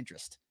piquing your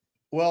interest.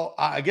 Well,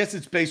 I guess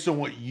it's based on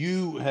what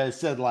you had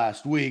said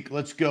last week.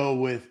 Let's go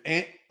with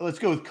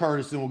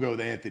Curtis, and we'll go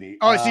with Anthony.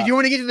 Oh, so do you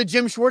want to get to the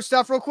Jim Schwartz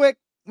stuff real quick?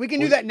 We can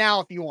do that now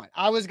if you want.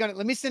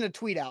 Let me send a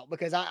tweet out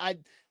because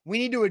we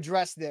need to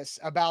address this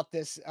about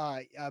this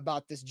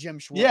Jim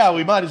Schwartz. Yeah, stuff.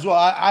 we might as well.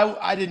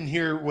 I didn't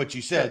hear what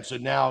you said, so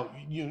now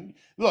you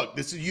look.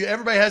 This is you.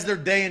 Everybody has their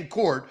day in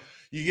court.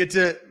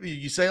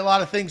 You say a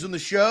lot of things on the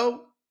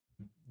show.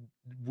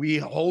 We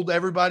hold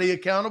everybody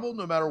accountable,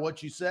 no matter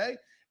what you say,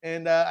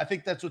 and I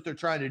think that's what they're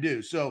trying to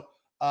do. So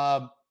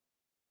I'll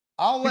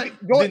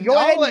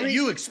let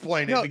you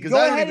explain it because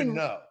I don't even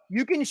know.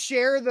 You can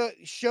show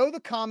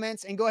the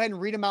comments and go ahead and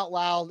read them out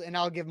loud, and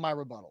I'll give my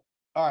rebuttal.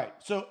 All right.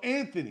 So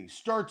Anthony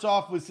starts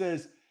off with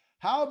says,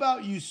 how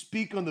about you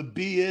speak on the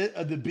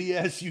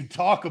BS you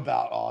talk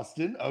about,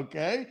 Austin?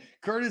 Okay.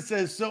 Curtis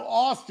says, so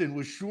Austin,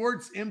 was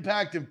Schwartz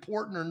impact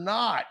important or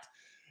not?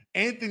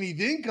 Anthony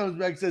then comes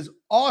back and says,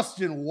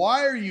 Austin,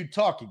 why are you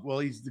talking? Well,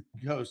 he's the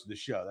host of the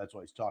show. That's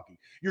why he's talking.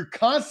 You're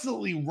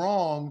constantly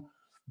wrong,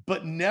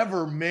 but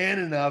never man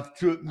enough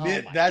to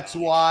admit that's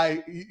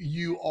why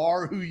you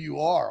are who you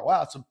are.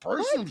 Wow, some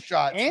personal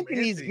shots.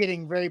 Anthony's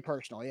getting very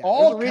personal. Yeah,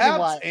 all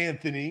caps,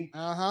 Anthony.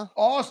 Uh-huh.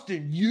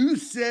 Austin, you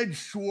said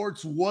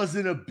Schwartz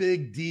wasn't a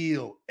big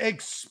deal.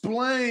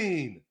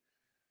 Explain.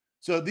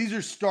 So these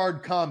are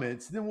starred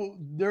comments. Then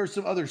there are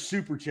some other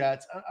super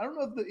chats. I don't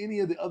know if any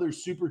of the other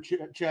super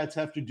chats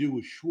have to do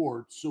with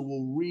Schwartz, so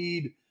we'll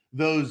read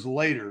those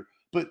later.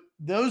 But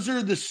those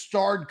are the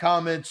starred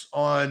comments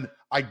on,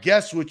 I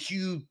guess, what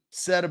you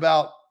said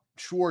about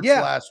Schwartz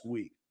last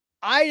week.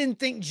 I didn't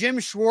think Jim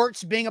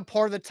Schwartz being a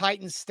part of the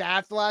Titans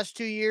staff the last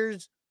 2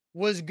 years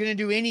was going to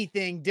do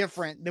anything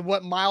different than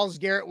what Myles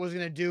Garrett was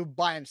going to do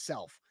by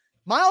himself.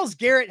 Myles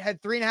Garrett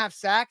had 3.5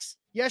 sacks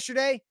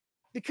yesterday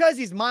because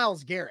he's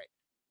Myles Garrett.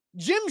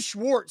 Jim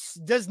Schwartz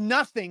does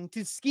nothing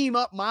to scheme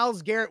up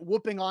Myles Garrett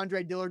whooping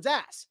Andre Dillard's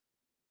ass.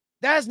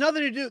 That has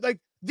nothing to do. Like,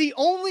 the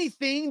only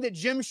thing that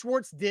Jim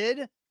Schwartz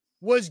did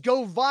was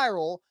go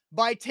viral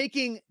by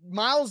taking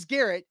Myles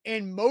Garrett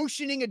and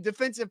motioning a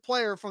defensive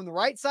player from the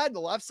right side, the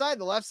left side,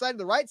 the left side,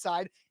 the right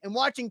side, and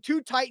watching 2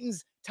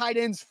 Titans tight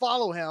ends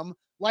follow him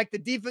like the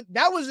defense.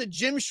 That was a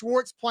Jim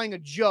Schwartz playing a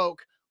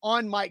joke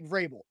on Mike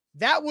Vrabel.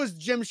 That was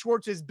Jim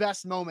Schwartz's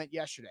best moment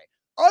yesterday.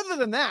 Other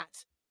than that,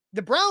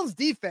 the Browns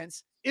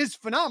defense is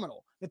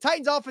phenomenal. The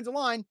Titans offensive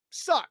line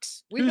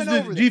sucks. Who's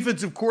the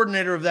defensive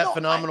coordinator of that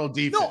phenomenal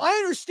defense? No, I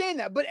understand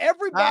that, but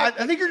everybody.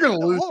 I think you're going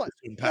to lose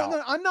this, pal.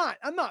 No,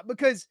 I'm not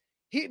because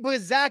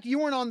Zach, you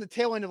weren't on the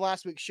tail end of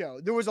last week's show.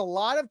 There was a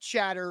lot of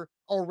chatter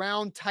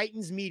around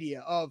Titans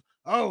media of,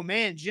 oh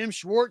man, Jim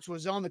Schwartz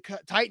was on the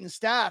Titans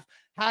staff.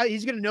 How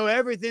he's going to know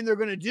everything they're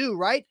going to do,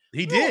 right?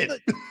 He did.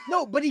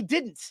 But he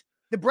didn't.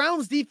 The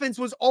Browns defense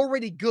was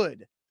already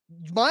good.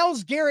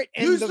 Myles Garrett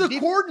and who's the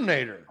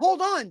coordinator? Hold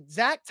on,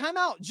 Zach, time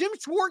out. Jim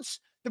Schwartz,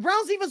 the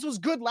Browns defense was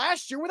good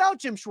last year without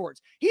Jim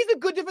Schwartz. He's a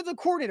good defensive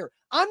coordinator.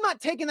 I'm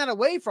not taking that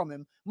away from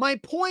him. My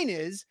point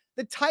is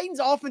the Titans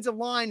offensive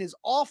line is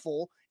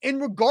awful.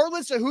 And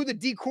regardless of who the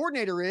D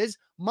coordinator is,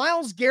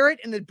 Myles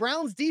Garrett and the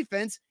Browns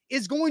defense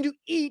is going to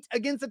eat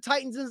against the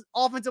Titans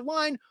offensive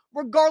line,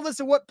 regardless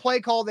of what play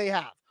call they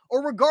have,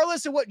 or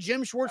regardless of what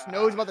Jim Schwartz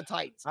knows about the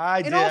Titans.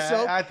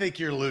 I think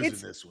you're losing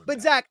this one. But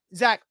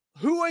Zach,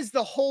 who is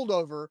the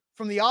holdover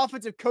from the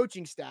offensive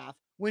coaching staff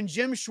when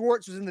Jim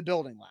Schwartz was in the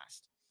building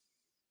last?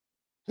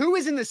 Who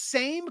is in the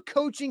same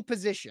coaching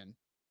position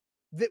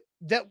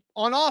that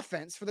on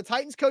offense for the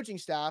Titans coaching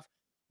staff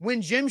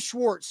when Jim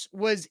Schwartz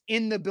was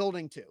in the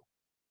building too?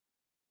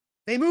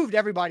 They moved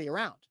everybody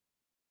around.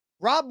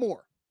 Rob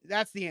Moore,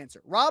 that's the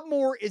answer. Rob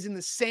Moore is in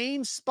the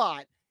same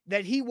spot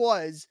that he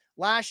was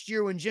last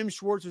year when Jim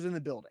Schwartz was in the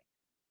building.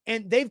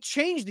 And they've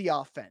changed the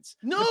offense.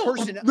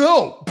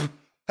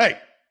 Hey,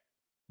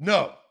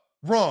 no,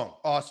 wrong,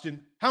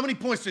 Austin. How many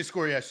points did they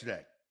score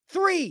yesterday?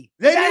 3.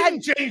 They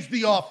didn't change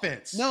the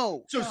offense.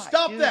 No. So God,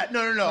 stop dude. that.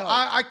 No. No.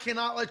 I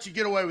cannot let you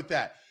get away with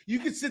that. You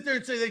can sit there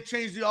and say they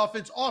changed the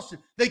offense. Austin,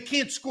 they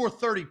can't score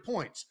 30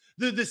 points.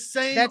 They're the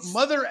same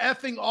mother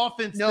effing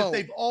offense that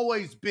they've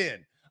always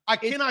been. I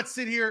cannot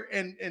sit here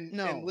and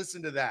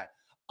listen to that.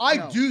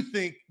 I do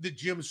think that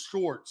Jim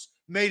Schwartz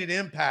made an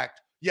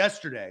impact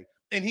yesterday,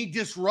 and he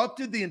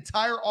disrupted the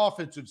entire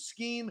offensive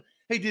scheme.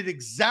 He did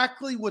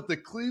exactly what the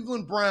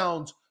Cleveland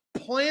Browns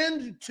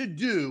planned to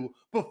do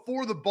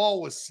before the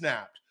ball was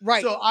snapped.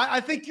 Right. So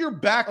I think you're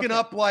backing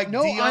up like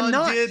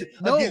Deion did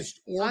against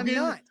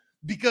Oregon,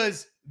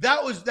 because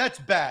that's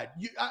bad.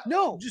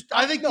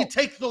 I think you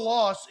take the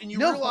loss and you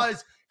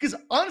realize, because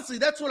honestly,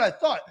 that's what I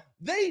thought.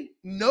 They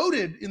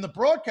noted in the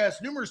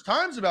broadcast numerous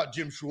times about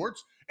Jim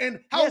Schwartz and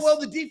how well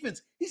the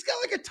defense. He's got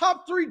like a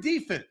top 3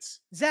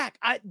 defense. Zach,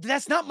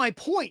 that's not my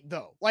point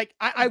though. Like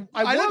I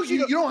know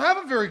you don't have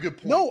a very good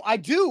point. No, I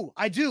do.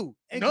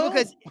 No.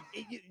 Because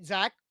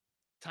Zach,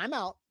 time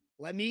out.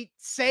 Let me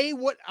say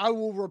what I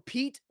will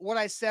repeat what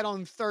I said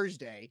on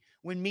Thursday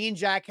when me and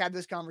Jack had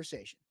this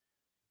conversation.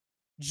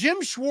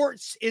 Jim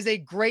Schwartz is a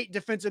great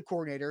defensive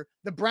coordinator.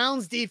 The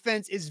Browns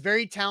defense is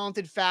very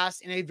talented,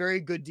 fast, and a very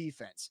good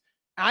defense.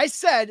 I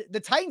said the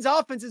Titans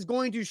offense is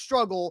going to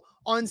struggle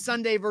on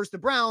Sunday versus the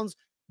Browns,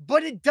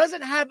 but it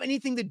doesn't have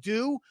anything to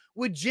do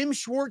with Jim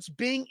Schwartz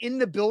being in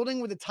the building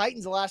with the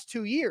Titans the last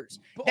 2 years.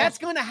 That's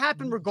going to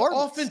happen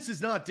regardless. The offense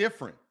is not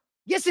different.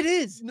 Yes, it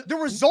is. The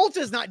result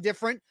is not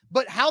different,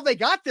 but how they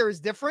got there is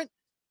different.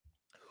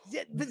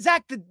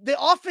 Zach, the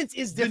offense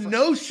is different. The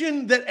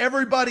notion that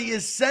everybody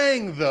is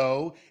saying,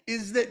 though,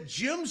 is that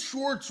Jim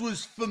Schwartz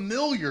was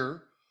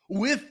familiar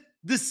with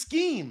the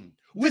scheme,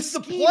 with the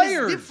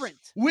players. Different.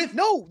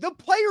 The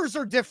players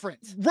are different.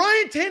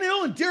 Ryan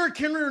Tannehill and Derrick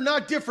Henry are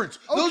not different.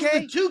 Those are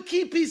the 2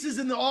 key pieces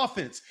in the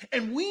offense.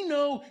 And we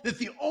know that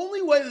the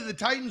only way that the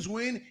Titans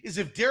win is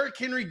if Derrick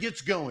Henry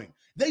gets going.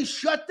 They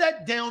shut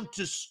that down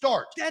to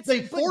start.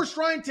 They forced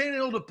Ryan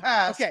Tannehill to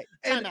pass,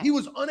 and he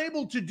was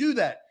unable to do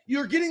that.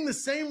 You're getting the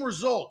same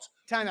result.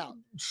 Timeout.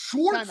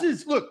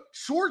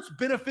 Schwartz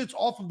benefits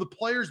off of the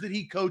players that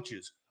he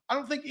coaches. I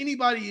don't think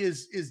anybody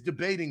is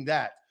debating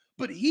that,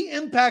 but he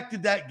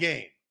impacted that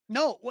game.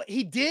 No, what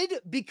he did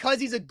because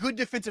he's a good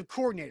defensive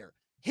coordinator.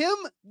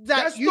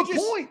 That's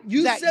the point.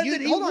 You said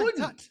that he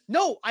wouldn't.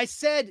 No, I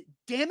said,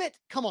 damn it.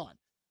 Come on.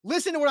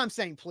 Listen to what I'm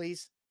saying,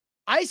 please.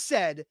 I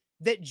said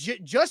that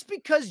just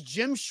because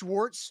Jim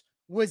Schwartz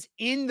was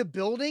in the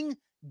building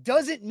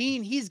doesn't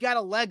mean he's got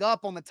a leg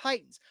up on the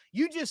Titans.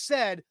 You just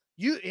said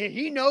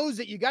he knows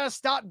that you got to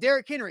stop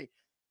Derrick Henry.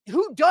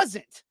 Who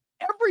doesn't?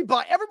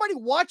 Everybody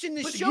watching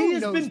this show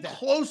knows that. He has been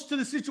close to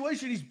the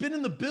situation. He's been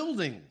in the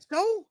building.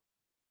 So?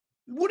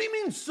 What do you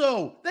mean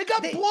so? They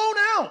got blown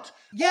out.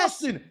 Yes.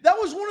 Austin, that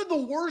was one of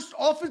the worst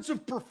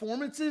offensive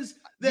performances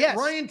that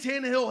Ryan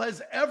Tannehill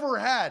has ever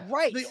had.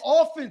 Right. The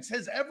offense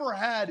has ever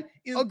had.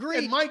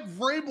 Agreed. And Mike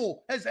Vrabel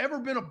has ever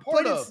been a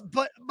part of.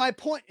 But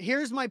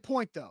here's my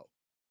point though.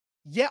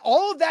 Yeah,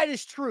 all of that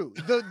is true.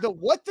 The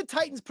what the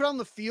Titans put on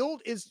the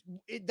field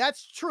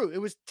that's true. It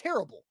was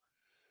terrible.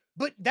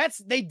 But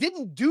they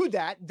didn't do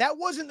that. That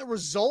wasn't the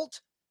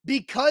result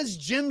because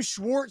Jim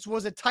Schwartz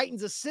was a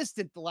Titans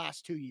assistant the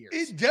last 2 years.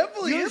 It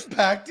definitely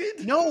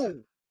impacted.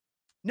 No.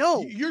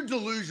 You're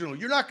delusional.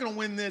 You're not going to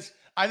win this.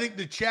 I think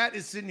the chat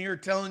is sitting here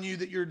telling you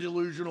that you're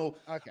delusional.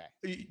 Okay.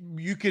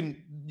 You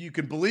can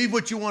believe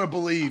what you want to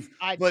believe,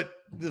 but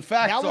the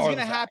facts are that was going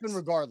to happen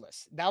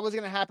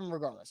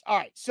regardless. All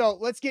right. So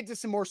let's get to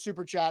some more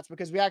super chats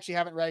because we actually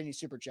haven't read any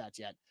super chats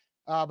yet.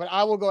 But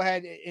I will go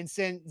ahead and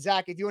send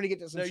Zach if you want to get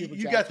to some super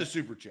chats. You got the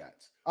super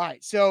chats. All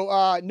right.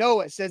 So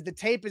Noah says the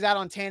tape is out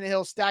on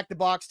Tannehill. Stack the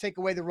box, take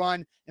away the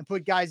run, and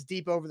put guys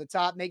deep over the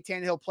top. Make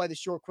Tannehill play the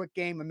short, quick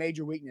game, a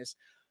major weakness.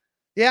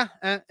 Yeah.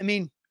 I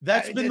mean,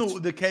 that's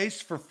been the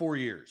case for 4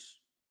 years.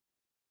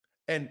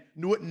 And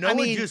what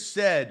Noah just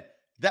said,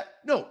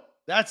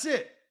 that's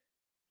it.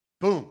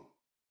 Boom.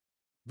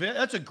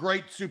 That's a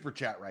great super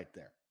chat right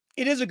there.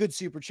 It is a good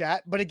super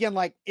chat. But again,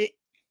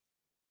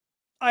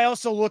 I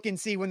also look and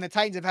see when the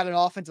Titans have had an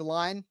offensive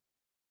line,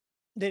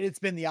 that it's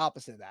been the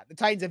opposite of that. The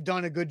Titans have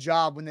done a good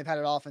job when they've had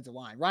an offensive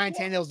line. Ryan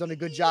Tannehill's done a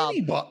good job.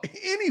 Anybody.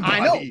 I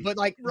know, but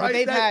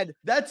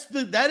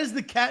that is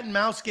the cat and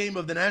mouse game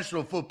of the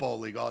National Football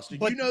League, Austin.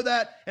 You know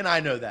that, and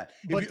I know that.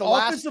 If the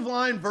offensive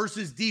line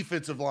versus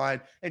defensive line,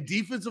 and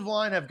defensive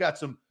line have got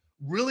some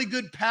really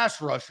good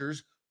pass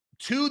rushers,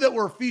 2 that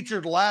were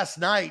featured last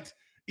night,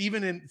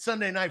 even in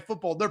Sunday Night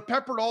Football. They're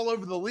peppered all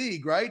over the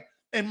league, right?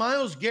 And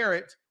Myles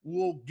Garrett,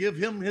 will give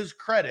him his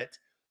credit.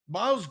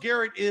 Myles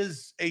Garrett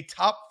is a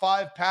top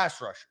 5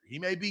 pass rusher. He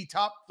may be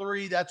top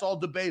 3. That's all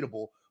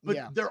debatable, but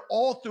they're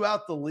all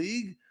throughout the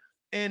league.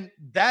 And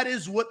that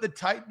is what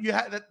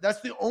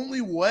that's the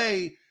only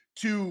way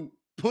to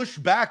push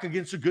back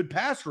against a good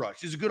pass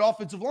rush is a good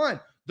offensive line.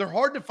 They're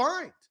hard to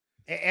find.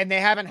 And they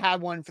haven't had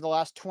one for the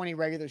last 20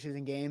 regular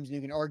season games. And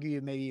you can argue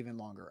maybe even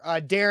longer.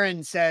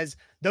 Darren says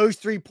those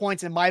 3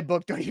 points in my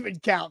book don't even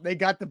count. They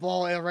got the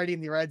ball already in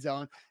the red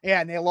zone.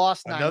 Yeah, and they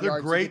lost 9 Another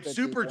yards. great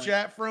super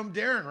chat from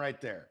Darren right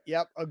there.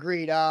 Yep,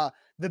 agreed.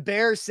 The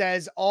Bears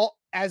says all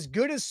as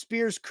good as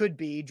Spears could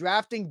be,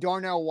 drafting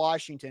Darnell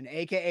Washington,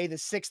 aka the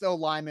 6th O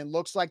lineman,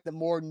 looks like the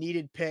more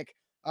needed pick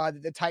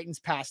that the Titans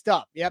passed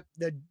up. Yep,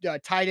 the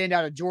tight end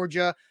out of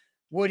Georgia.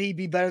 Would he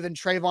be better than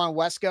Trayvon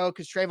Wesco?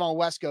 Because Trayvon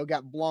Wesco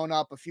got blown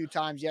up a few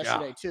times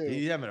yesterday too.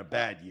 He's having a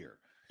bad year.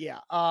 Yeah.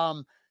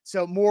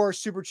 So more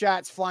super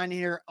chats flying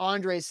here.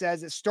 Andre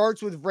says it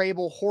starts with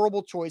Vrabel,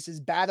 horrible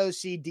choices, bad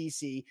OC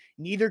DC.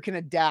 Neither can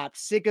adapt.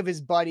 Sick of his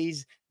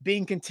buddies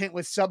being content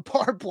with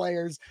subpar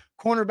players.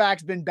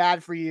 Cornerback's been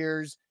bad for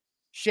years.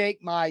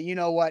 Shake my, you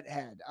know what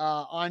head.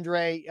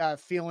 Andre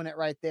feeling it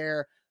right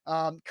there.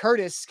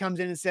 Curtis comes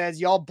in and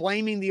says, y'all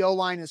blaming the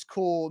O-line is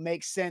cool,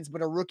 makes sense,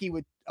 but a rookie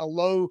with a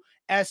low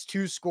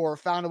S2 score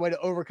found a way to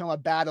overcome a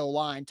bad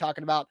O-line.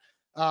 Talking about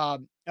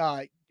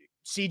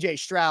CJ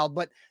Stroud,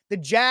 but the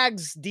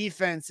Jags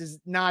defense is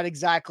not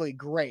exactly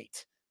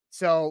great.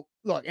 So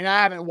look, and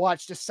I haven't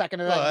watched a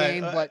second of that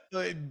game, but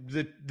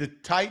the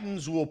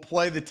Titans will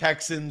play the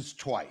Texans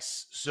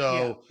twice.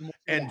 So, yeah.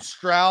 and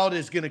Stroud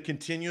is going to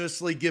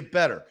continuously get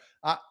better.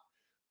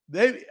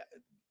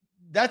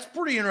 That's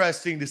pretty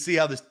interesting to see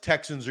how the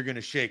Texans are going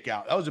to shake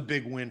out. That was a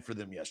big win for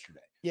them yesterday.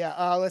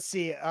 Yeah, let's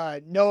see.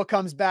 Noah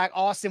comes back.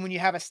 Austin, when you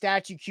have a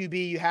statue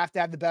QB, you have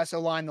to have the best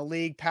O-line in the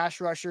league. Pass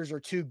rushers are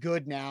too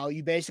good now.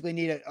 You basically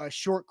need a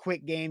short,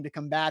 quick game to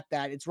combat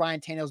that. It's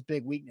Ryan Tannehill's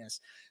big weakness.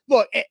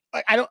 Look,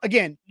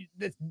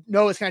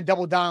 Noah's kind of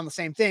doubled down on the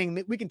same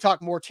thing. We can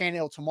talk more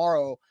Tannehill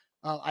tomorrow,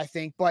 I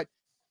think. But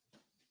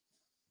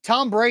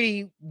Tom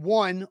Brady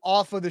won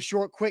off of the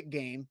short, quick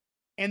game,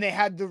 and they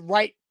had the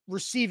right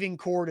receiving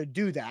core to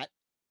do that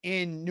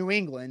in New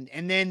England.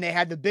 And then they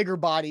had the bigger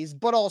bodies,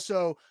 but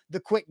also the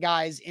quick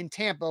guys in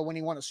Tampa when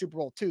he won a Super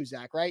Bowl too,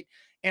 Zach, right?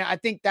 And I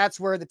think that's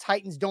where the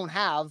Titans don't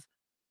have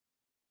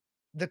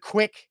the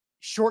quick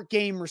short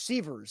game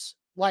receivers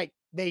like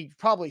they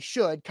probably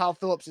should. Kyle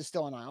Phillips is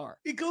still on IR.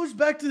 It goes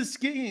back to the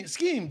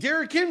scheme.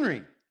 Derrick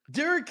Henry.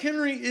 Derrick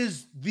Henry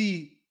is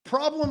the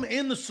problem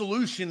and the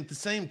solution at the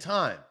same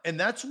time. And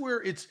that's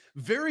where it's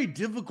very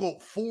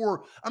difficult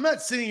I'm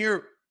not sitting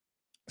here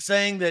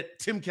saying that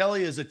Tim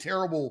Kelly is a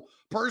terrible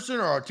person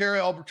or a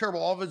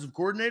terrible offensive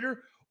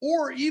coordinator,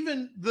 or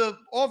even the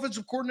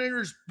offensive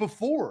coordinators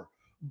before.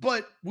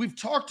 But we've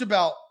talked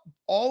about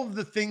all of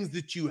the things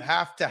that you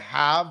have to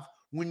have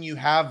when you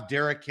have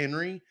Derrick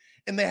Henry,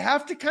 and they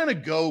have to kind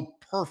of go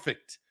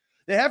perfect.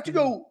 They have to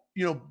go,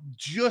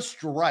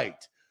 just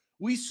right.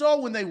 We saw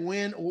when they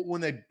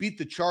beat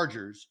the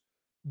Chargers,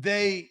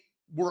 they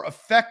were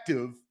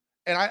effective.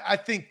 And I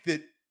think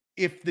that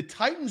if the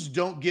Titans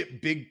don't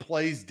get big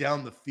plays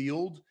down the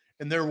field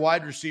and their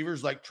wide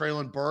receivers like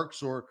Treylon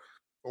Burks or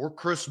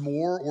Chris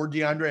Moore or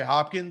DeAndre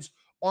Hopkins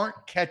aren't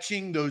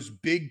catching those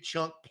big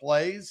chunk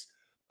plays,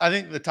 I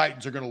think the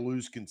Titans are going to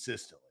lose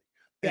consistently.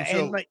 And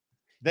so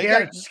they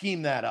got to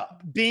scheme that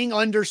up. Being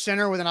under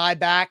center with an eye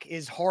back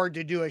is hard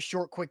to do a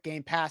short, quick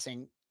game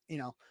passing,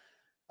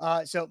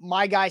 So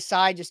my guy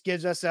side just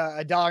gives us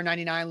a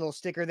 $1.99 little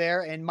sticker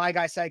there. And my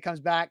guy side comes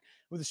back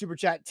with a super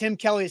chat. Tim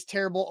Kelly is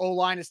terrible.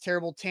 O-line is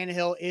terrible.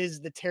 Tannehill is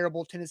the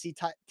terrible Tennessee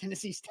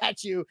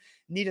statue.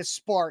 Need a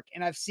spark.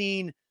 And I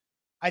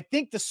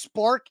think the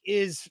spark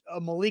is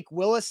a Malik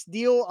Willis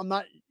deal. I'm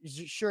not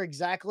sure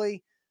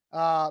exactly.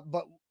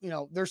 But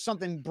there's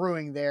something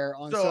brewing there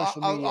on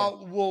social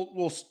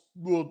media.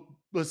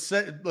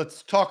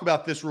 Let's talk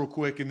about this real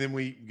quick. And then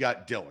we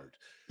got Dillard.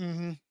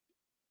 Mm-hmm.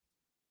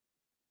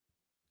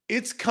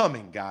 It's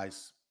coming,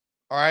 guys.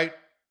 All right.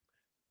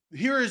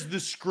 Here is the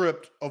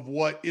script of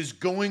what is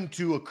going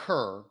to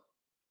occur,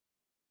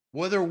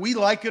 whether we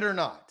like it or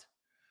not.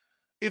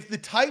 If the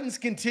Titans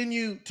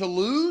continue to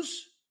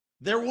lose,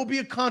 there will be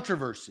a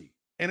controversy,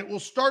 and it will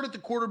start at the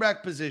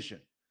quarterback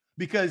position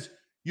because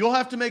you'll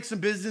have to make some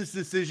business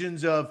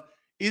decisions of,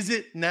 is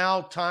it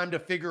now time to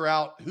figure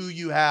out who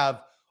you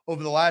have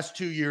over the last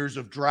 2 years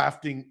of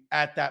drafting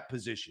at that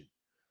position?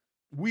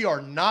 We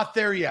are not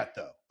there yet,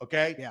 though.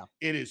 Okay. Yeah.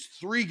 It is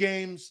 3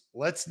 games.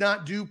 Let's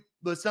not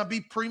be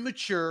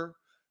premature.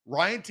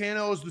 Ryan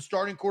Tannehill is the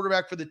starting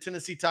quarterback for the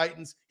Tennessee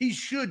Titans. He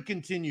should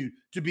continue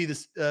to be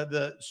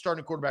the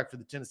starting quarterback for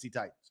the Tennessee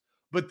Titans.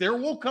 But there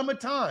will come a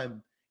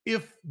time,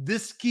 if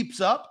this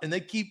keeps up and they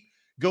keep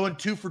going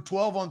 2 for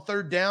 12 on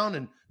third down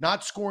and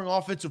not scoring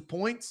offensive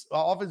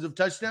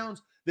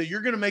touchdowns, that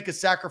you're going to make a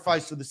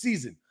sacrifice for the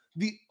season.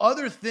 The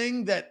other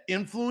thing that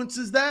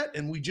influences that,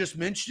 and we just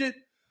mentioned it,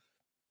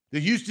 the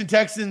Houston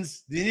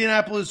Texans, the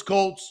Indianapolis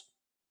Colts,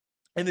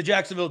 and the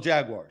Jacksonville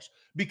Jaguars.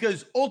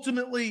 Because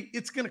ultimately,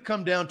 it's going to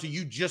come down to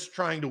you just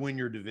trying to win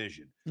your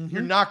division. Mm-hmm.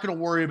 You're not going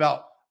to worry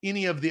about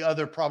any of the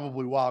other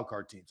probably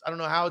wildcard teams. I don't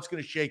know how it's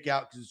going to shake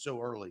out because it's so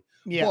early.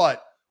 Yeah.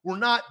 But we're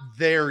not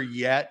there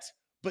yet.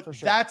 But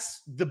sure,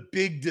 that's the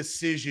big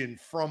decision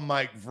from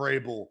Mike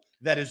Vrabel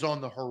that is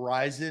on the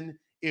horizon.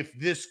 If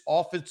this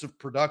offensive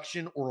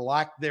production or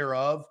lack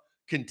thereof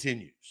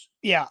continues.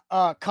 Yeah,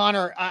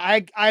 Connor,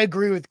 I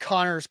agree with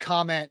Connor's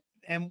comment,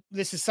 and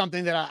this is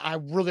something that I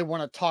really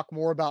want to talk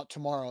more about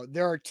tomorrow.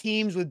 There are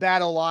teams with bad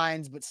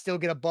lines, but still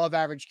get above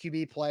average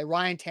QB play.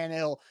 Ryan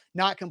Tannehill,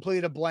 not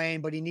completely to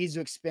blame, but he needs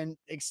to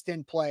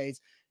extend plays.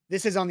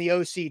 This is on the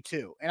OC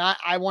too, and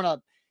I want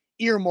to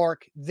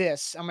earmark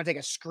this. I'm going to take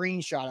a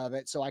screenshot of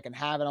it so I can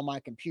have it on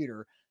my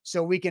computer,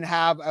 so we can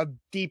have a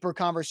deeper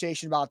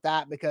conversation about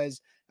that,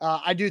 because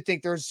I do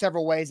think there's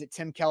several ways that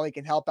Tim Kelly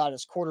can help out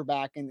his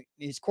quarterback, and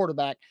his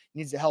quarterback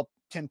needs to help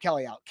Tim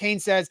Kelly out. Kane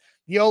says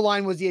the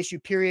O-line was the issue,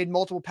 period.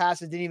 Multiple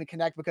passes didn't even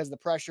connect because of the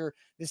pressure.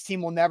 This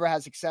team will never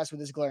have success with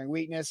this glaring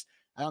weakness.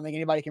 I don't think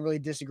anybody can really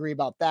disagree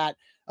about that.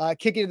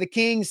 Kick it to the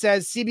King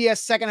says CBS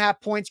second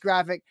half points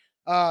graphic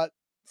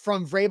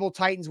from Vrabel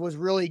Titans was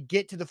really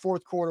get to the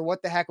fourth quarter.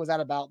 What the heck was that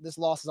about? This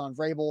loss is on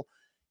Vrabel.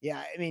 Yeah,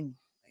 I mean,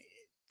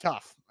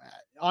 tough.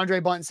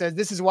 Andre Bunton says,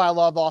 this is why I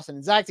love Austin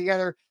and Zach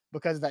together,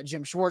 because of that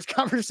Jim Schwartz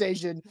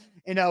conversation.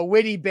 And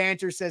witty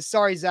banter says,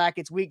 sorry, Zach,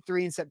 it's week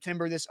 3 in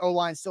September. This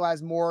O-line still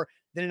has more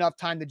than enough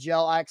time to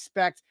gel. I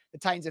expect the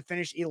Titans to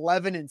finish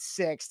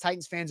 11-6.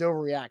 Titans fans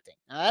overreacting.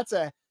 Now, that's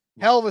a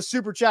hell of a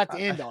super chat to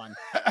end on.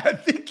 I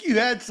think you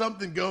had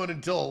something going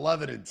until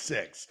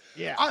 11-6.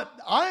 Yeah.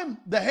 I'm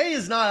the hay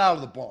is not out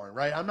of the barn,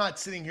 right? I'm not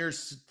sitting here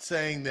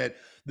saying that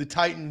the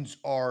Titans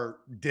are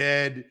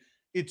dead.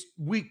 It's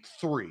week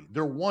 3.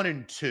 They're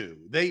 1-2.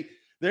 They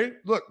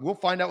look, we'll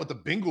find out what the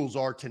Bengals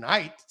are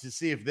tonight to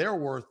see if they're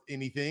worth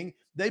anything.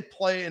 They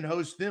play and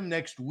host them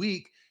next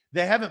week.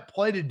 They haven't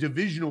played a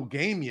divisional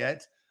game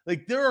yet.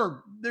 Like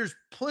there's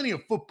plenty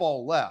of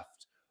football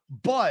left.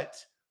 But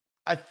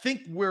I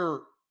think where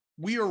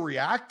we are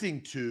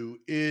reacting to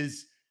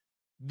is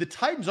the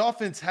Titans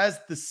offense has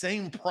the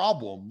same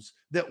problems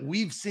that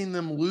we've seen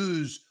them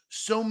lose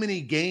so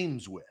many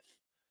games with,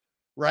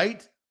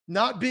 right?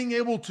 Not being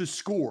able to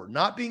score,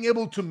 not being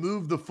able to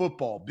move the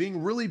football,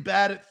 being really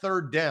bad at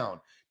third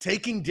down,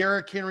 taking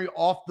Derrick Henry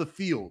off the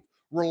field,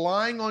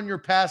 relying on your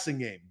passing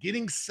game,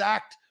 getting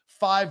sacked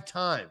 5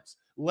 times,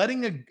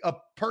 letting a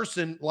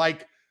person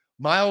like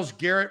Myles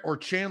Garrett or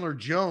Chandler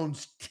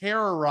Jones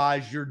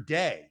terrorize your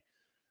day.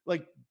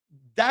 Like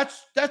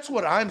that's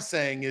what I'm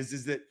saying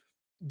is that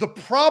the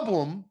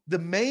problem, the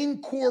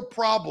main core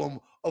problem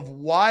of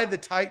why the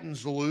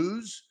Titans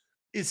lose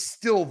is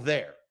still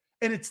there.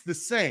 And it's the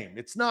same.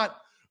 It's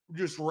not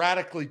just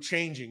radically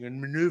changing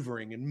and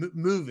maneuvering and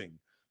moving.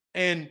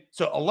 And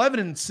so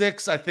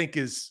 11-6, I think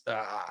is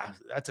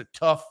that's a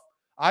tough.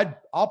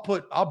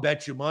 I'll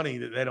bet you money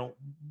that they don't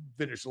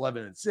finish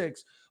 11-6,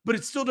 but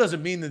it still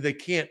doesn't mean that they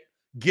can't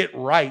get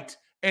right.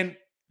 And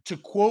to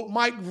quote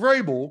Mike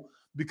Vrabel,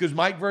 because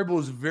Mike Vrabel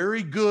is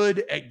very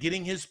good at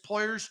getting his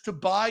players to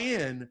buy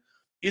in,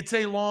 it's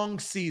a long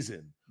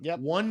season. Yep.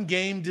 One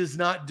game does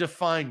not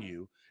define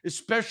you,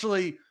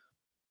 especially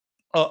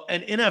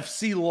an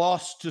NFC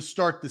loss to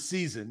start the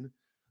season.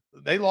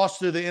 They lost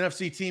to the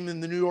NFC team in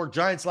the New York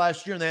Giants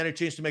last year, and they had a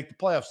chance to make the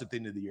playoffs at the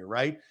end of the year,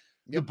 right?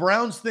 Yep. The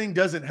Browns thing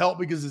doesn't help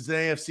because it's an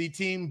AFC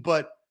team,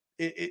 but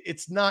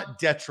it's not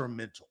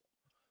detrimental.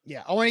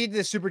 Yeah, I want to get to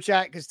the super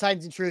chat because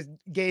Titans in Truth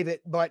gave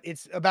it, but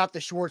it's about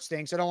the Schwartz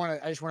thing. So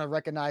I just want to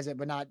recognize it,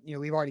 but not,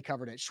 we've already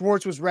covered it.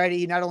 Schwartz was ready.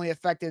 He not only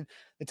affected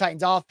the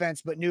Titans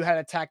offense, but knew how to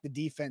attack the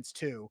defense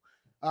too.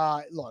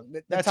 Look,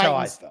 that's Titans, how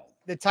I felt.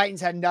 The Titans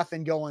had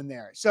nothing going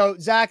there. So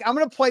Zach, I'm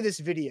going to play this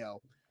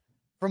video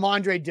from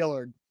Andre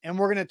Dillard, and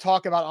we're going to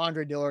talk about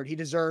Andre Dillard. He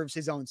deserves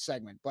his own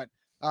segment, but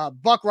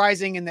Buck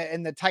Rising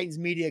and the Titans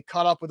media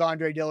caught up with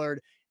Andre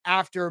Dillard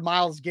after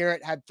Myles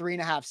Garrett had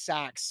 3.5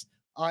 sacks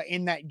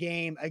in that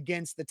game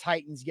against the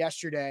Titans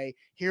yesterday.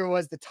 Here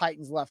was the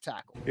Titans left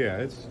tackle. Yeah,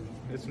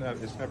 it's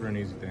never an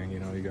easy thing. You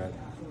got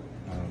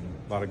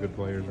a lot of good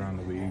players around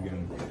the league,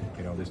 and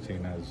this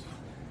team has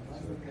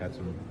had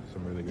some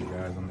really good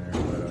guys on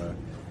there.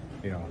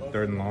 But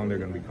third and long, they're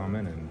going to be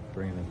coming and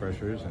bringing the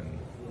pressures,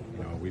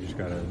 and we just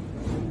got to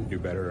do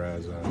better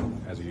as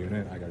a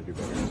unit. I got to do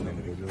better as an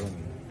individual,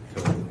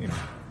 and to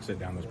sit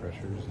down those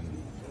pressures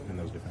and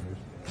those defenders.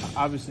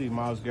 Obviously,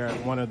 Myles Garrett,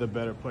 one of the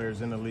better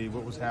players in the league.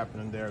 What was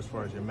happening there as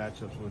far as your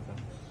matchups with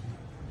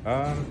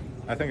him?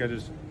 I think I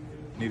just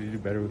need to do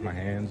better with my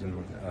hands and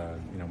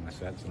my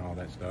sets and all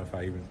that stuff.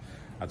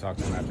 I talked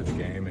to him after the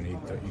game, and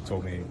he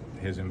told me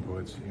his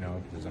inputs.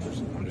 Because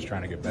I'm just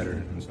trying to get better,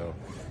 and so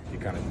he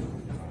kind of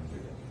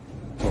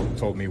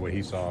told me what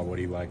he saw, what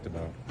he liked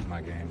about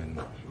my game, and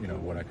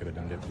what I could have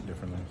done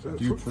differently. So.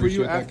 Do you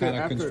appreciate that kind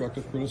of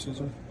constructive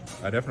criticism?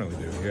 I definitely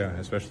do. Yeah,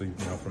 especially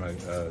from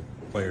a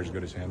player as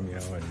good as him.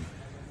 And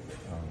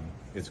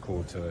it's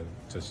cool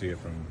to see it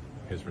from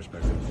his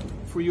perspective.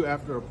 For you,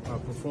 after a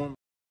performance.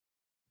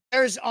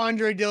 There's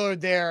Andre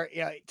Dillard there,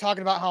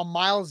 talking about how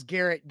Myles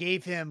Garrett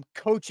gave him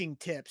coaching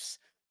tips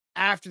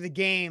after the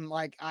game.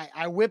 Like,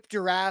 I whipped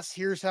your ass.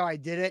 Here's how I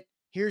did it.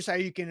 Here's how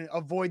you can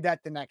avoid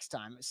that the next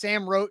time.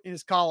 Sam wrote in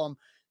his column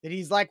that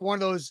he's like one of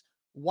those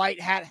white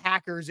hat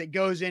hackers that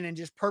goes in and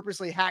just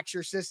purposely hacks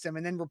your system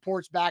and then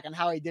reports back on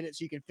how he did it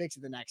so you can fix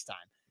it the next time.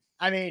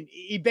 I mean,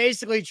 he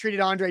basically treated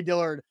Andre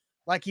Dillard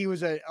like he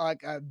was a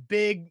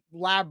big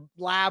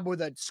lab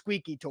with a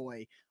squeaky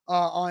toy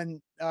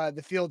on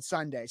the field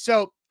Sunday.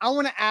 So I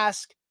want to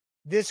ask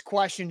this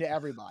question to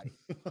everybody.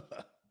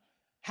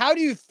 How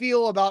do you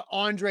feel about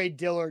Andre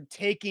Dillard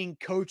taking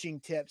coaching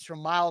tips from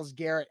Myles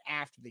Garrett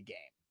after the game?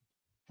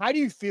 How do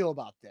you feel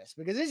about this?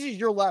 Because this is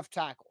your left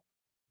tackle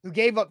who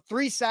gave up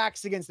 3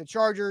 sacks against the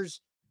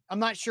Chargers. I'm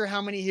not sure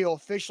how many he'll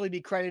officially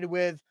be credited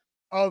with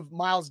of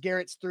Myles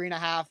Garrett's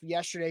 3.5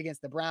 yesterday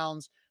against the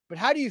Browns. But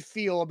how do you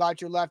feel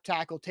about your left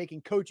tackle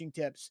taking coaching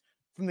tips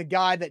from the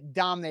guy that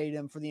dominated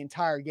him for the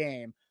entire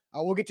game?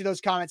 We'll get to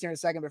those comments here in a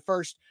second. But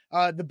first,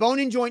 the Bone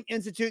and Joint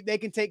Institute, they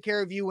can take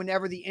care of you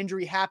whenever the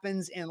injury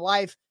happens in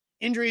life.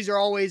 Injuries are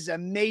always a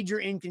major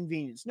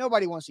inconvenience.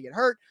 Nobody wants to get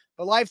hurt,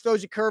 but life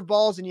throws you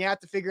curveballs and you have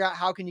to figure out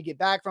how can you get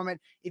back from it.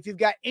 If you've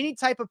got any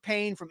type of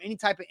pain from any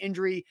type of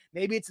injury,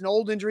 maybe it's an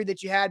old injury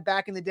that you had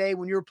back in the day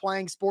when you were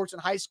playing sports in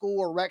high school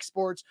or rec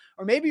sports,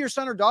 or maybe your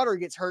son or daughter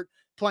gets hurt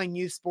playing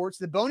youth sports,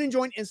 the Bone and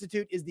Joint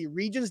Institute is the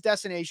region's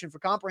destination for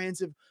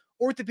comprehensive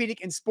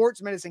orthopedic and sports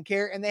medicine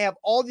care, and they have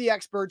all the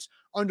experts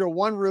under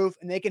one roof,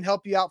 and they can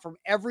help you out from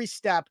every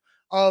step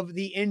of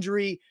the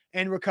injury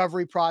and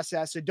recovery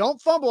process. So don't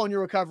fumble on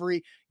your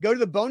recovery. Go to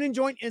the Bone and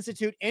Joint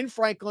Institute in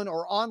Franklin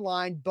or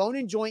online,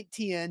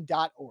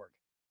 boneandjointtn.org.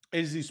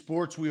 AZ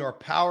Sports, we are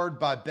powered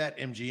by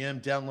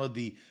BetMGM. Download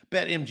the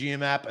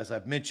BetMGM app. As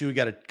I've mentioned, we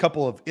got a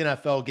couple of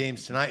NFL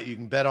games tonight you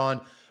can bet on.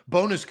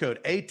 Bonus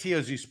code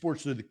ATOZ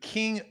Sports. They're the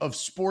king of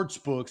sports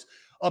books.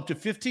 Up to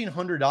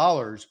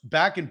 $1,500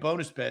 back in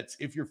bonus bets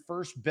if your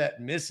first bet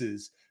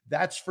misses.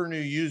 That's for new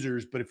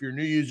users. But if you're a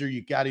new user,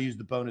 you got to use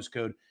the bonus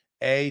code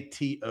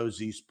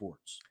ATOZ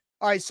Sports.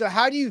 All right, so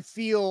how do you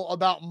feel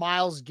about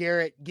Myles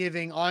Garrett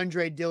giving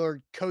Andre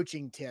Dillard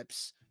coaching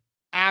tips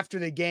after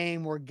the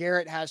game where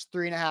Garrett has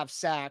 3.5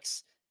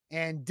 sacks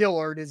and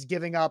Dillard is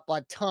giving up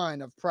a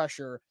ton of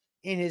pressure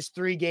in his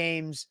 3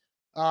 games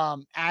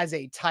as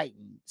a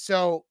Titan?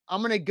 So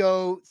I'm going to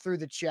go through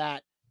the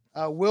chat.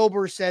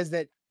 Wilbur says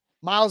that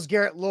Myles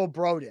Garrett little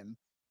broed him.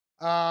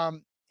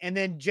 And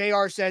then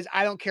JR says,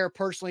 I don't care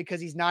personally because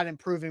he's not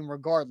improving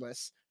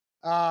regardless.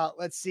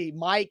 Let's see.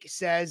 Mike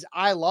says,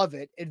 I love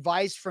it.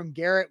 Advice from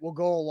Garrett will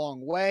go a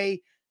long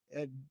way.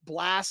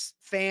 Blast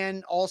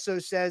fan also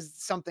says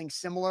something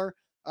similar,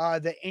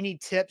 that any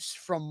tips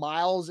from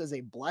Myles is a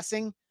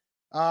blessing.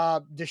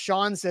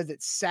 Deshaun says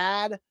it's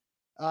sad.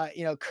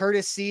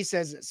 Curtis C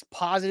says it's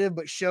positive,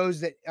 but shows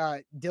that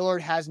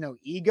Dillard has no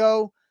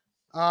ego.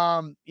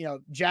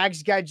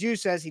 Jags Got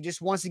Juice says he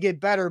just wants to get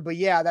better, but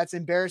yeah, that's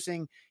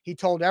embarrassing. He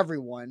told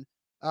everyone.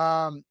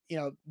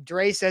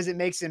 Dre says it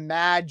makes him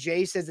mad.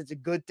 Jay says it's a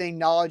good thing.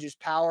 Knowledge is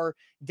power.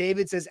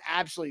 David says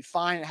absolutely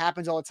fine. It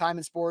happens all the time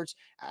in sports.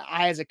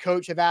 I, as a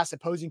coach, have asked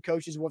opposing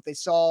coaches what they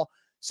saw.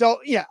 So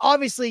yeah,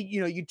 obviously,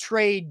 you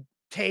trade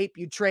tape,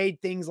 you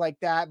trade things like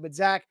that. But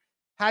Zach,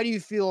 how do you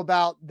feel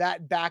about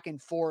that back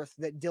and forth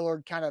that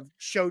Dillard kind of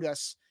showed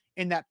us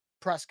in that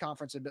press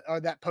conference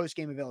or that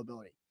post-game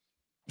availability?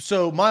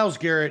 So Myles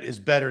Garrett is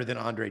better than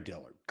Andre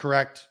Dillard,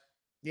 correct?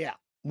 Yeah.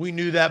 We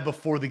knew that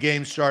before the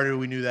game started.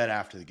 We knew that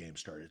after the game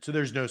started. So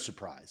there's no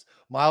surprise.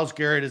 Myles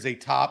Garrett is a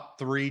top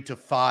 3 to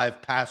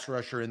 5 pass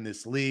rusher in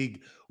this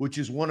league, which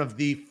is one of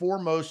the 4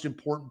 most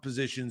important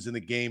positions in the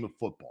game of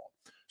football.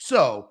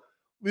 So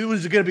it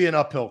was going to be an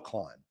uphill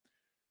climb.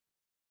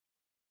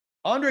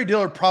 Andre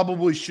Dillard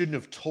probably shouldn't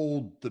have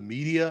told the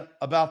media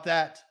about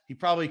that. He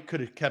probably could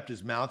have kept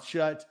his mouth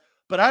shut,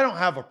 but I don't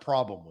have a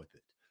problem with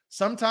it.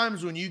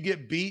 Sometimes when you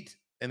get beat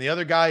and the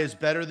other guy is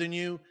better than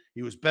you,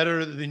 he was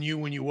better than you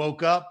when you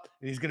woke up,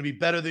 and he's going to be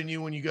better than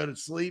you when you go to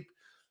sleep.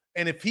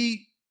 And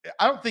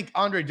I don't think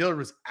Andre Dillard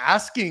was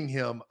asking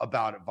him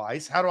about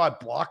advice. How do I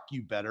block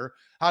you better?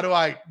 How do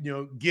I,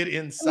 get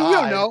inside? We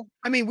don't know.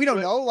 I mean, we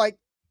don't know. Like,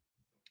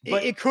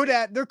 but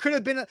there could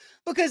have been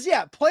because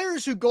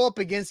players who go up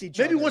against each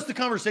other. Maybe once the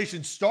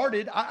conversation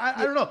started,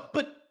 I don't know.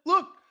 But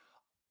look,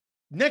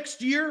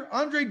 next year,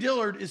 Andre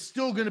Dillard is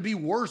still going to be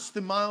worse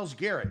than Myles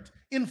Garrett.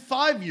 In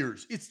 5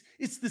 years,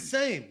 it's the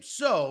same.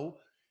 So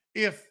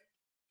if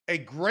a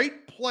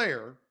great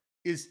player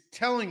is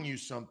telling you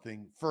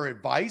something for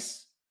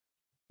advice,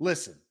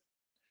 listen.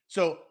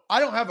 So I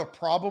don't have a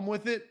problem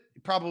with it. He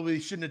probably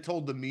shouldn't have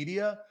told the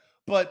media,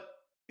 but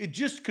it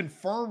just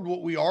confirmed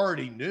what we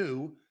already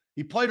knew.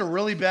 He played a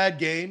really bad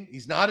game.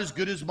 He's not as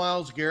good as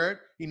Myles Garrett.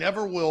 He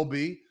never will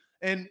be.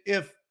 And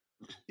if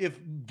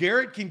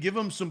Garrett can give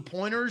him some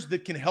pointers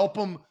that can help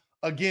him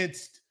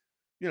against,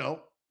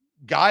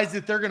 guys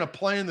that they're going to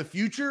play in the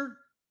future,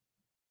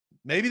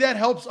 maybe that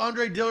helps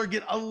Andre Dillard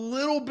get a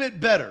little bit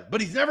better,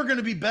 but he's never going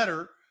to be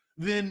better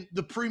than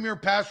the premier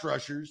pass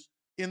rushers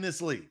in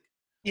this league.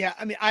 Yeah,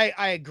 I mean,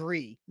 I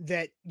agree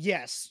that,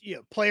 yes,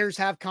 players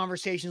have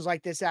conversations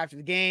like this after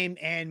the game,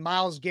 and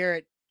Myles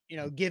Garrett,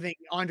 giving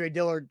Andre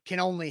Dillard can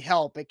only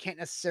help. It can't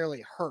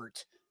necessarily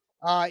hurt.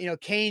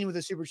 Kane with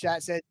a super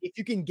chat said, if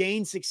you can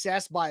gain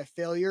success by a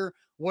failure,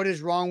 what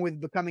is wrong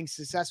with becoming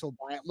successful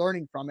by it,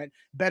 learning from it,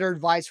 better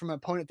advice from an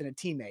opponent than a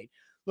teammate?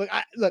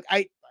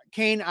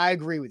 Kane, I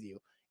agree with you.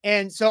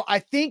 And so I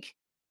think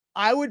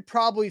I would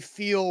probably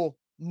feel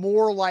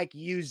more like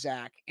you,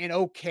 Zach, and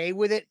okay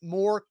with it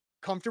more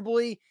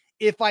comfortably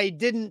if I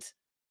didn't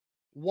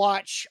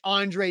watch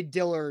Andre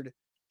Dillard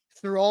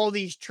through all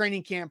these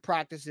training camp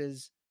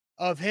practices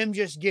of him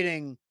just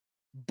getting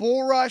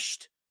bull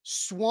rushed,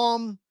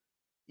 swum,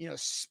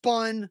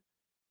 spun,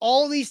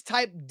 all these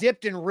type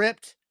dipped and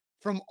ripped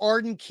from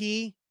Arden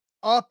Key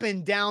up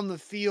and down the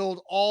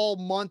field all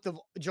month of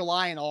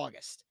July and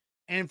August,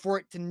 and for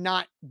it to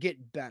not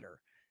get better.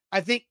 I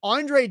think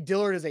Andre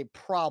Dillard is a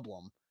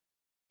problem,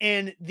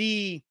 and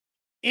the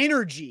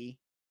energy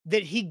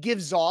that he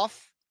gives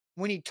off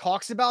when he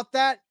talks about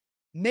that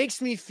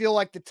makes me feel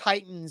like the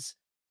Titans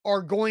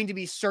are going to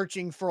be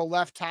searching for a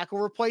left tackle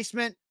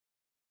replacement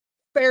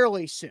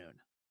fairly soon.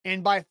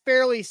 And by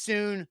fairly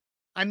soon,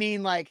 I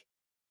mean like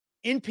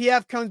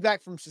NPF comes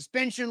back from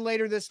suspension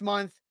later this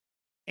month.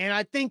 And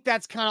I think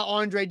that's kind of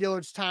Andre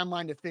Dillard's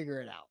timeline to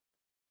figure it out.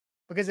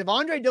 Because if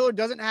Andre Dillard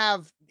doesn't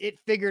have it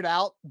figured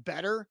out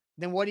better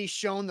than what he's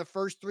shown the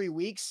first 3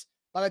 weeks,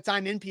 by the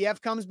time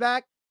NPF comes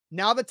back,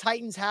 now the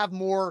Titans have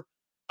more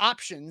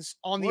options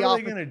on the offense. What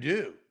are they going to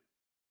do?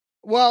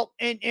 Well,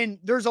 and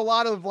there's a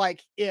lot of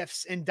like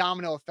ifs and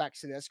domino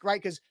effects to this,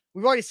 right? Because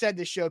we've already said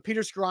this show,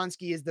 Peter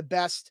Skoronski is the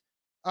best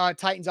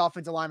Titans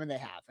offensive lineman they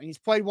have. And he's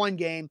played one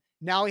game.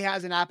 Now he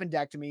has an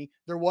appendectomy.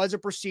 There was a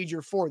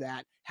procedure for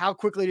that. How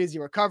quickly does he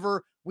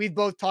recover? We've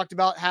both talked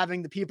about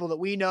having the people that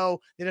we know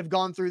that have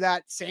gone through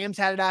that. Sam's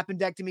had an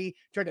appendectomy,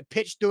 tried to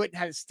pitch through it, and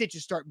had his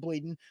stitches start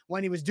bleeding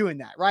when he was doing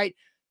that, right?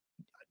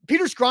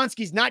 Peter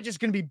Skoronski's not just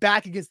going to be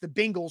back against the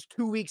Bengals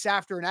 2 weeks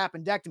after an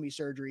appendectomy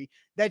surgery.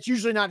 That's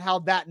usually not how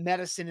that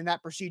medicine and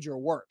that procedure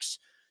works.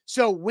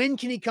 So when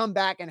can he come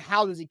back, and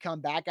how does he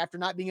come back after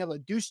not being able to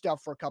do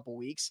stuff for a couple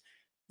weeks?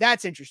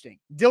 That's interesting.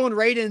 Dylan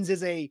Radins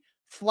is a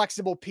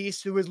flexible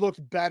piece who has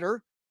looked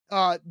better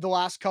the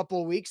last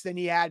couple of weeks than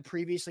he had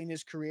previously in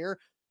his career.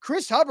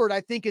 Chris Hubbard, I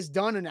think, has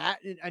done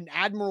an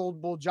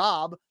admirable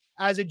job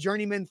as a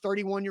journeyman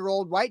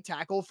 31-year-old right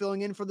tackle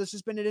filling in for the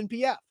suspended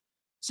NPF.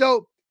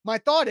 So my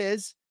thought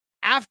is,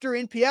 after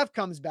NPF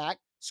comes back,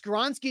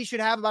 Skoronski should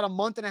have about a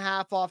month and a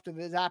half off of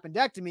his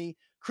appendectomy.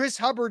 Chris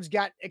Hubbard's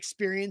got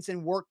experience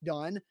and work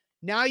done.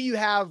 Now you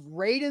have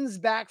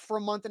Radins back for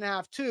a month and a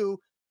half too.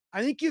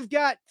 I think you've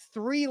got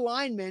 3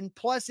 linemen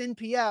plus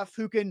NPF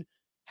who can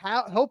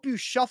help you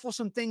shuffle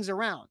some things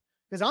around,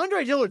 because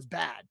Andre Dillard's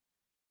bad.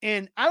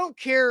 And I don't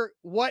care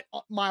what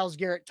Myles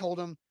Garrett told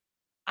him.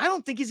 I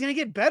don't think he's going to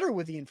get better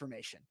with the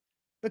information,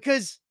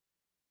 because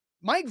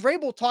Mike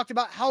Vrabel talked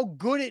about how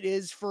good it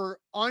is for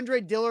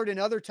Andre Dillard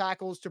and other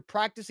tackles to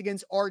practice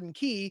against Arden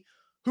Key,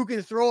 who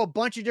can throw a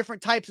bunch of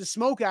different types of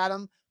smoke at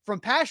him from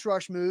pass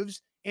rush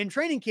moves in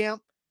training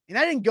camp. And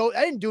I didn't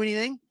do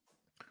anything.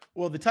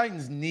 Well, the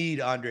Titans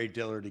need Andre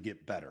Dillard to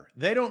get better.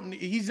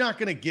 He's not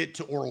going to get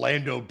to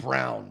Orlando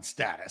Brown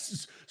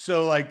status.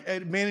 So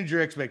like, manage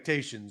your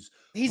expectations.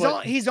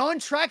 He's on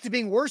track to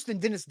being worse than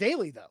Dennis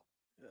Daly though.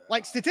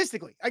 Like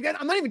statistically, again,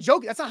 I'm not even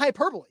joking. That's not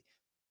hyperbole.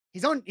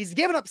 He's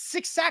given up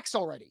 6 sacks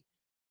already.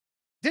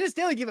 Dennis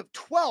Daly gave up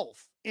 12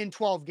 in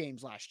 12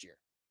 games last year.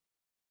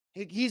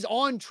 He's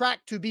on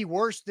track to be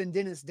worse than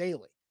Dennis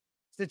Daly,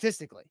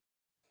 statistically.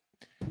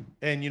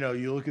 And,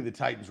 you look at the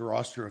Titans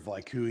roster of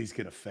like who he's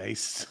going to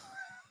face.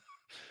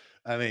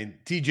 I mean,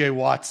 TJ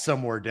Watt's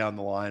somewhere down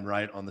the line,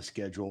 right, on the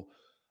schedule.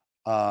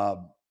 I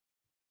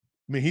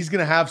mean, he's going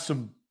to have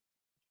some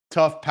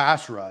tough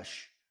pass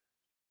rush.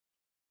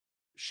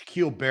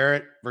 Shaquille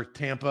Barrett for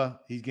Tampa,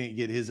 he's going to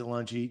get his at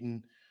lunch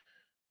eaten.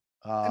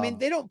 I mean,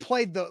 they don't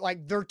play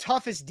their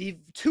toughest.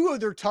 2 of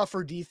their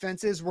tougher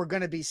defenses were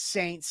going to be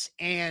Saints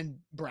and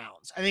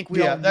Browns. I think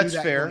we all knew that's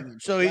that fair. into,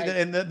 So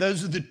right?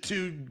 those are the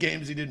 2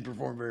 games he didn't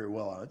perform very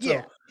well on.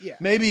 So yeah.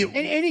 Maybe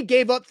and he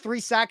gave up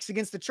 3 sacks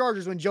against the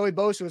Chargers when Joey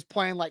Bosa was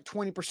playing like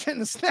 20% of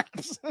the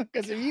snaps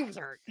because he was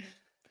hurt.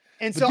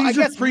 And so these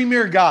are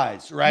premier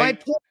guys, right?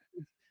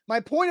 My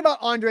point about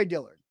Andre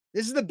Dillard.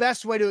 This is the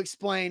best way to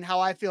explain how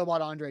I feel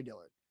about Andre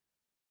Dillard.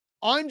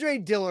 Andre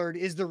Dillard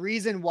is the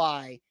reason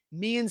why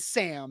me and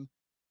Sam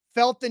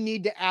felt the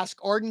need to ask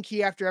Arden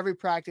Key after every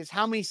practice,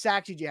 how many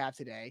sacks did you have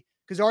today?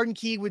 Because Arden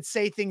Key would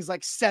say things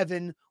like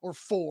 7 or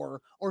 4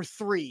 or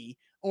 3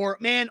 or,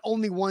 man,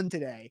 only 1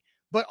 today.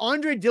 But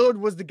Andre Dillard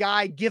was the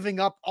guy giving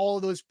up all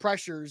of those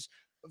pressures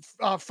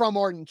from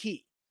Arden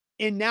Key.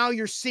 And now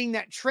you're seeing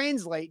that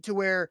translate to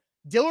where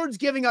Dillard's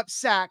giving up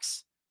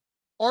sacks.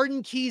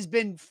 Arden Key's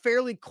been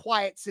fairly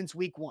quiet since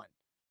week 1.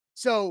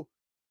 So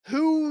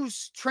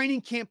whose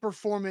training camp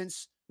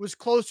performance was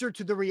closer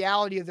to the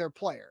reality of their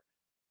player?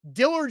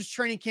 Dillard's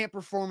training camp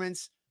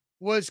performance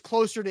was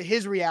closer to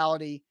his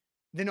reality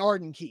than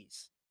Arden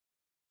Key's.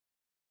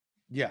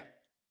 Yeah,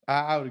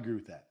 I would agree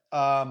with that.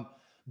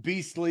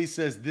 Beastly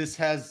says this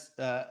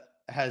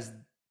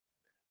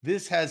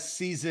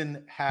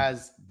season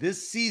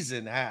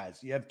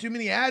has. You have too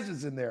many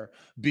has's in there.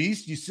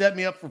 Beast, you set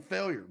me up for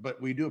failure, but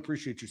we do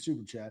appreciate your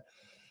super chat.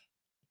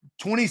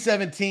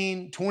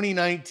 2017,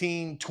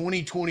 2019,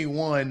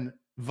 2021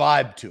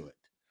 vibe to it.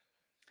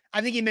 I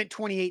think he meant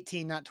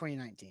 2018, not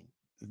 2019.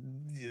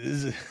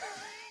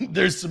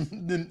 There's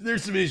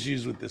some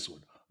issues with this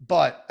one,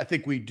 But I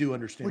think we do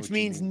understand, which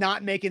means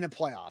not making the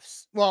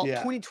playoffs. Well, Yeah.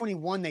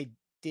 2021 they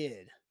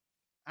did.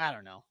 I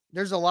don't know.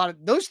 There's a lot of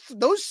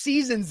those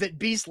seasons that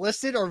Beast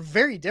listed are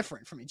very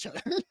different from each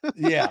other.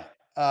 Yeah.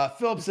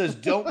 Philip says,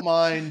 don't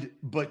mind,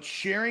 but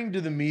sharing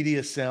to the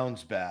media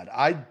sounds bad.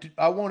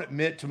 I won't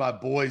admit to my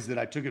boys that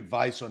I took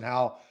advice on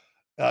how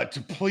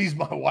to please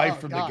my wife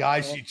from the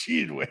guy she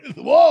cheated with.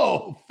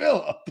 Whoa,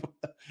 Philip.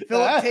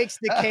 Philip takes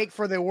the cake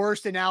for the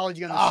worst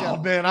analogy on the show. Oh,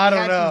 man, I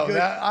don't know.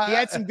 He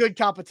had some good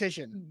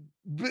competition.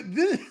 But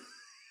this,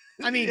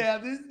 I mean, yeah,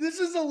 this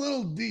is a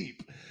little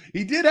deep.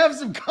 He did have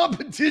some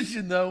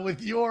competition, though,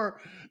 with your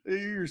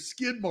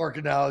skid mark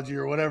analogy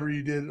or whatever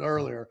you did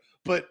earlier.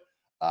 But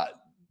I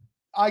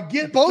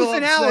get both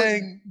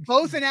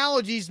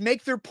analogies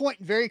make their point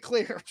very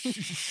clear.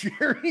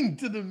 Sharing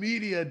to the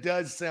media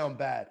does sound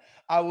bad.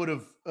 I would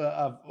have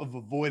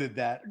avoided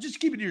that. Just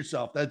keep it to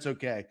yourself. That's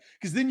okay.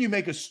 Because then you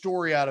make a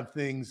story out of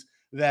things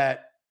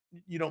that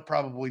you don't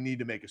probably need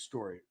to make a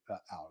story out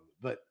of it.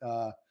 But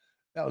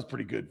that was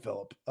pretty good,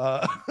 Philip.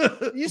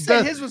 You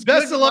said his was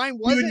best good, of luck mine to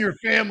you wasn't? and your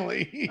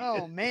family.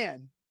 Oh,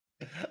 man.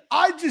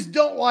 I just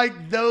don't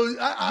like those.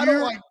 I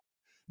don't like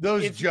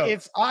those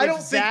jokes. I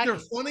don't think they're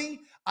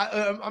funny.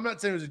 I'm not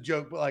saying it was a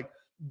joke, but like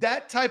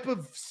that type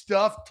of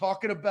stuff,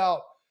 talking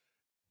about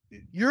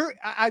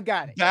I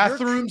got it.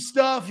 Bathroom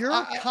stuff.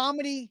 Your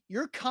comedy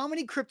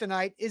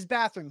kryptonite is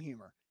bathroom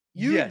humor.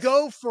 You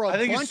go for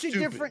a bunch of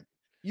different.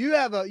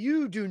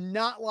 You do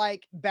not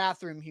like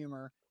bathroom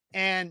humor.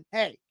 And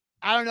hey,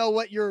 I don't know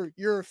what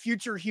your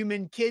future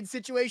human kid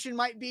situation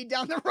might be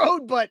down the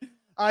road, but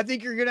I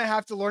think you're gonna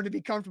have to learn to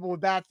be comfortable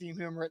with bathroom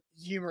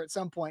humor at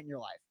some point in your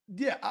life.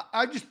 Yeah,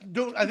 I just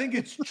don't. I think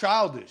it's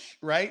childish,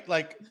 right?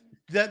 Like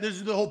that.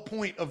 There's the whole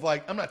point of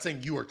like. I'm not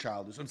saying you are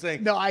childish. I'm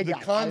saying the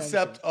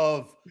concept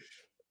of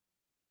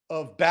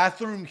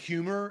bathroom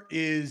humor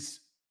is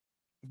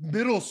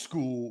middle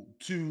school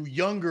to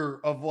younger.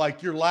 Of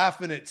like you're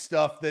laughing at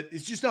stuff that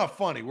it's just not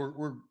funny.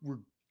 We're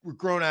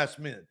grown ass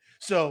men.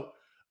 So.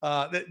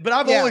 But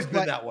I've always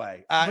been that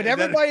way. But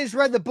everybody's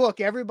read the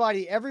book.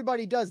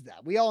 Everybody does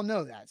that. We all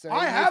know that. So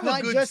I have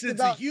a good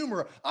sense of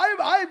humor.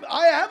 I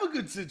have a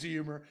good sense of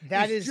humor.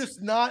 It's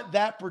just not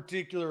that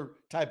particular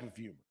type of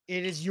humor.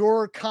 It is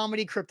your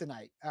comedy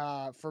kryptonite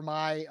for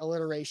my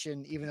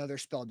alliteration, even though they're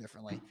spelled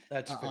differently.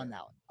 That's on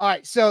that one. All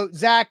right. So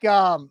Zach,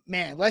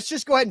 man, let's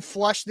just go ahead and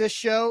flush this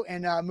show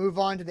and move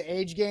on to the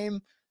age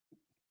game.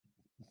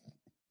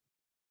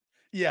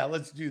 Yeah,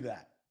 let's do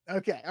that.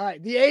 Okay. All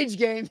right. The age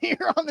game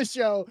here on the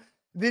show,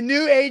 the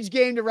new age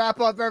game to wrap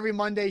up every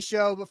Monday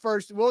show. But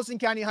first, Wilson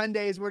County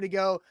Hyundai is where to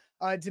go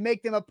to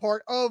make them a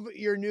part of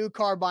your new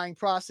car buying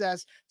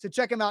process. So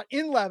check him out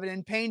in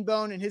Lebanon.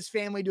 Painbone and his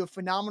family do a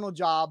phenomenal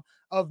job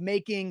of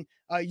making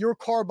your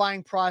car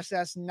buying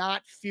process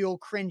not feel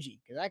cringy,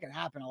 because that can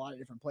happen a lot of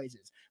different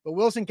places. But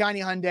Wilson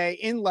County Hyundai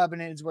in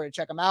Lebanon is where to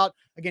check them out.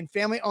 Again,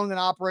 family owned and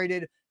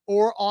operated,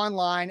 or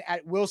online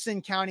at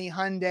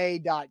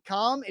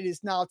wilsoncountyhyundai.com. It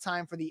is now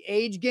time for the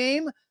age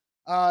game.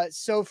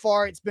 So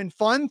far, it's been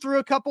fun through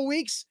a couple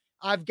weeks.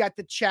 I've got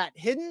the chat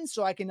hidden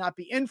so I cannot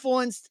be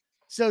influenced.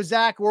 So,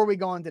 Zach, where are we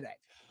going today?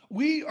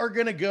 We are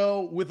going to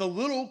go with a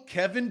little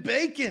Kevin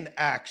Bacon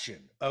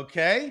action,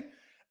 okay?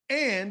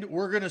 And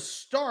we're going to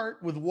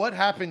start with what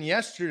happened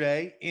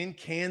yesterday in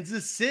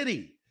Kansas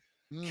City.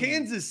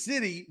 Kansas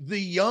City, the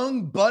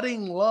young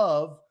budding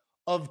love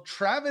of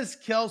Travis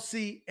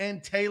Kelce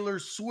and Taylor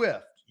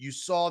Swift. You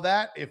saw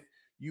that. If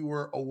you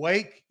were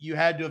awake, you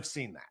had to have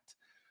seen that.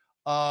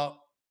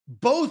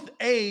 Both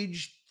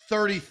aged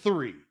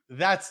 33.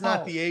 That's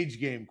not the age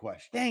game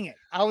question. Dang it.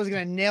 I was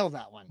going to nail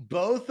that one.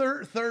 Both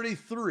are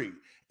 33.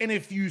 And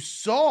if you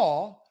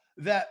saw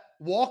that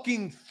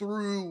walking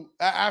through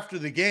after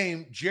the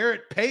game,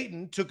 Jarrett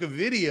Payton took a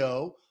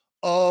video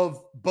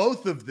of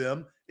both of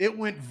them. It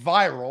went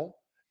viral,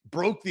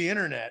 broke the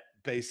internet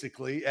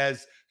basically,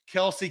 as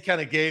Kelce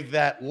kind of gave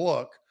that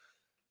look.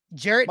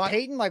 Jarrett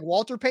Payton, like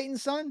Walter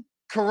Payton's son?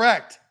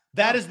 Correct.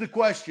 That is the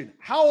question.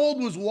 How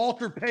old was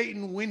Walter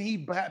Payton when he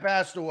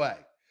passed away?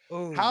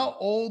 Ooh. How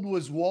old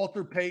was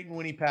Walter Payton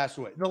when he passed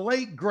away? The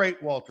late,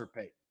 great Walter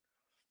Payton.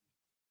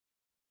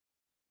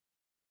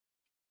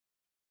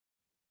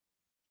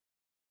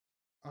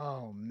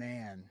 Oh,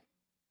 man.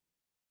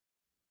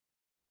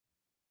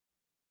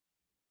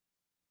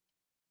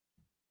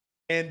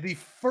 And the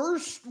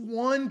first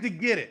one to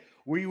get it,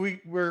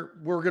 we're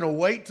going to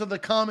wait till the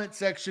comment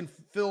section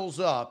fills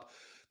up.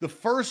 The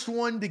first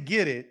one to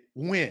get it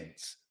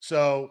wins.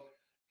 So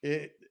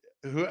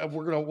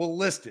we'll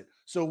list it.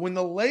 So when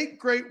the late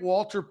great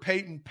Walter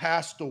Payton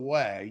passed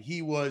away,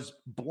 he was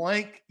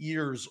blank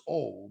years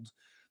old,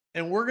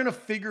 and we're going to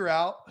figure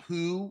out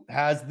who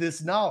has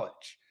this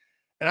knowledge.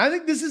 And I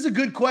think this is a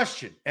good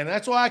question, and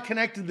that's why I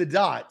connected the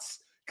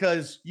dots,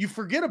 because you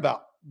forget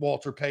about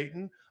Walter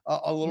Payton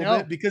a little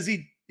bit because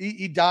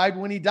he died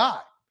when he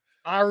died.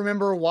 I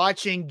remember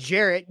watching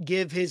Jarrett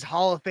give his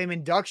Hall of Fame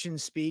induction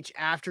speech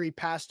after he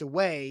passed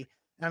away.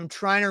 And I'm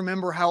trying to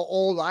remember how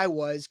old I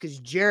was, because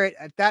Jarrett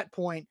at that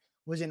point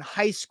was in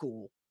high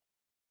school.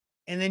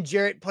 And then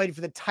Jarrett played for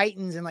the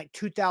Titans in like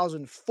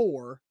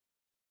 2004.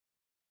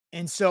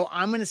 And so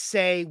I'm going to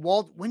say,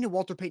 when did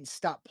Walter Payton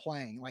stop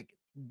playing? Like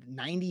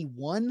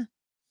 91,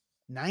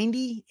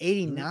 90,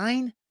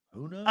 89?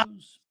 Who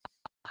knows?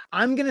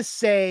 I'm going to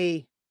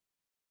say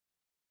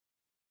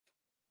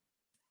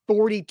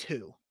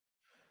 42.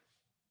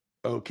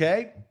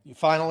 Okay. You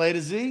final A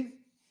to Z?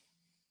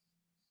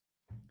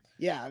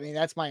 Yeah, I mean,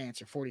 that's my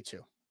answer, 42.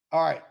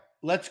 All right.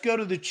 Let's go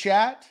to the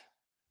chat.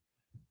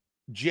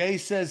 Jay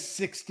says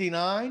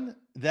 69.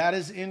 That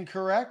is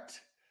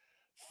incorrect.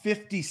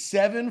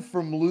 57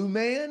 from Lou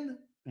Man.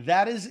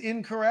 That is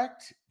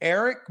incorrect.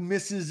 Eric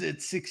misses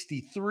at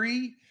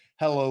 63.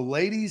 Hello,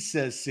 ladies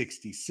says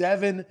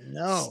 67.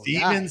 No,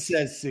 Steven guys.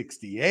 says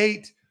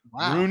 68.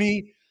 Wow.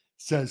 Rooney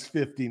says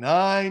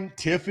 59.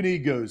 Tiffany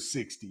goes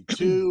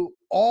 62.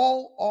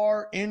 All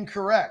are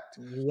incorrect.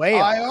 Way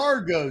off.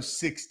 IR goes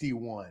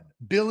 61.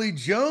 Billy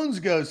Jones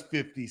goes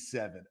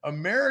 57.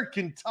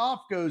 American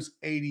Top goes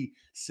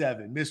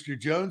 87. Mr.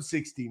 Jones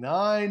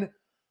 69.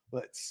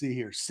 Let's see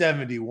here.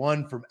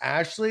 71 from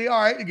Ashley.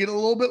 All right, to get a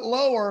little bit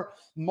lower,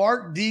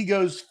 Mark D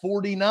goes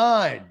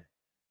 49.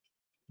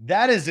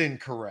 That is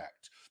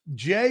incorrect.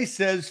 Jay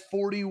says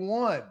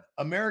 41.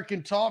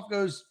 American Top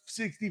goes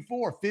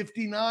 64.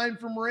 59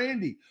 from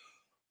Randy.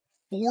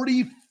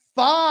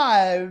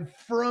 45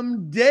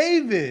 from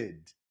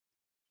David.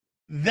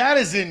 That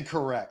is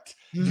incorrect.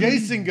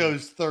 Jason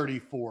goes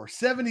 34.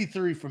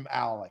 73 from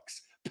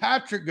Alex.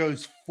 Patrick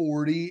goes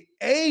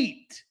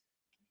 48.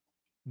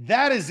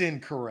 That is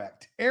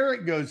incorrect.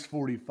 Eric goes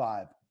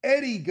 45.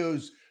 Eddie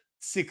goes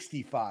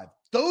 65.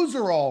 Those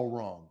are all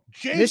wrong.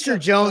 Mr.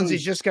 Jones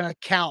is just going to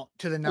count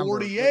to the number.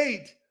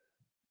 48.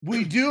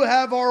 We do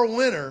have our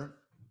winner.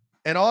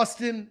 And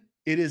Austin,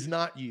 it is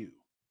not you.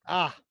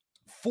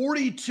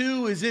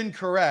 42 is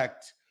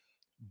incorrect,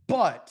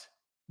 but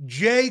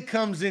Jay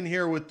comes in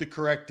here with the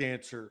correct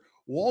answer.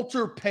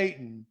 Walter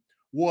Payton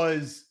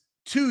was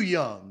too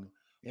young,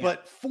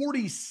 but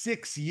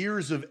 46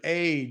 years of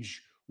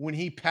age when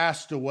he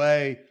passed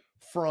away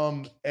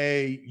from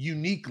a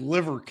unique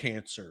liver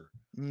cancer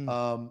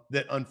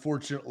that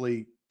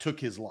unfortunately took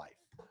his life.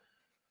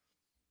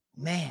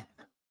 Man.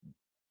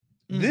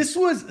 This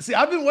was, see,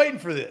 I've been waiting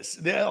for this.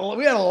 We had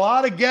a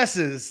lot of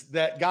guesses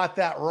that got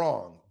that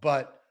wrong,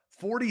 but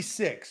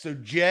 46. So,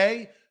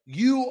 Jay,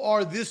 you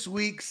are this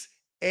week's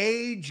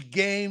age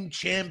game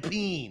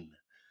champion.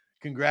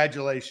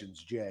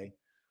 Congratulations, Jay.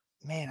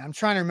 Man, I'm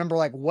trying to remember,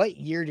 like, what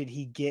year did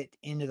he get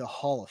into the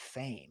Hall of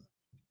Fame?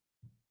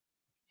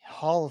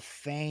 Hall of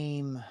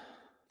Fame.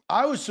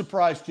 I was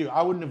surprised, too.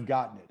 I wouldn't have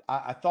gotten it.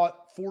 I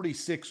thought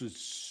 46 was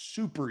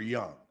super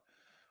young.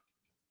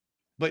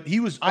 But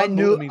he was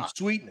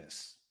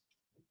sweetness.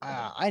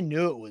 I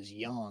knew it was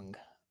young.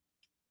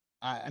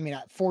 I mean,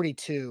 at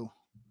 42.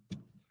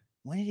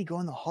 When did he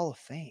go in the Hall of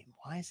Fame?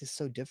 Why is this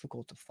so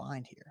difficult to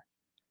find here?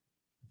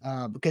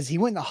 Because he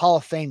went in the Hall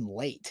of Fame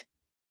late.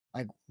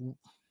 Like,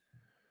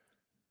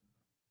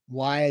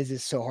 why is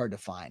this so hard to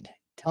find?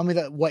 Tell me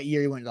what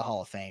year he went to the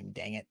Hall of Fame.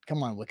 Dang it.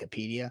 Come on,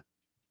 Wikipedia.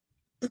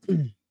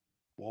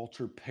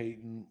 Walter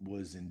Payton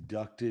was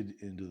inducted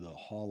into the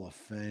Hall of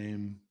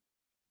Fame.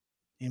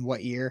 In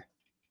what year?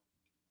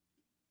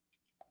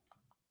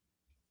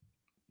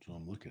 So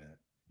I'm looking at.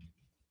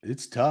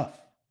 It's tough.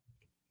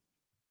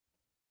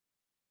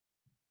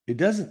 It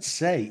doesn't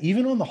say,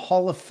 even on the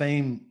Hall of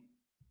Fame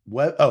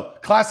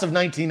class of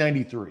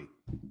 1993.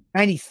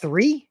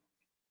 93?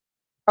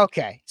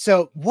 Okay.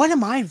 So what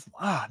am I?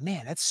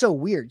 Man, that's so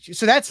weird.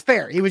 So that's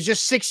fair. He was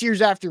just 6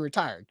 years after he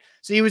retired.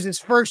 So he was his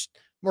first,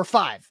 or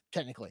 5,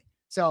 technically.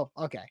 So,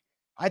 okay.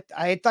 I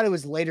thought it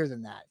was later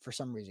than that for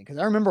some reason, because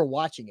I remember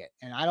watching it,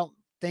 and I don't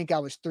think I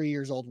was 3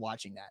 years old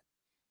watching that.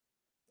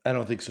 I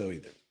don't think so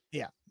either.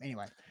 Yeah.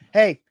 Anyway,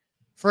 hey,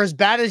 for as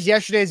bad as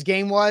yesterday's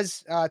game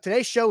was,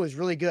 today's show was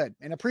really good,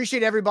 and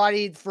appreciate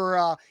everybody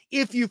for,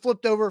 if you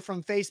flipped over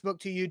from Facebook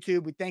to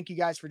YouTube, we thank you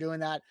guys for doing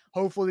that.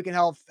 Hopefully we can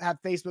help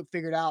have Facebook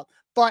figured out.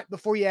 But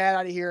before you head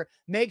out of here,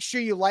 make sure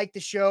you like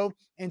the show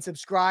and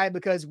subscribe,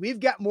 because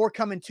we've got more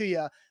coming to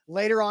you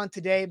later on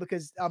today,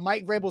 because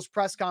Mike Vrabel's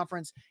press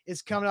conference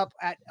is coming up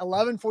at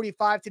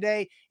 11:45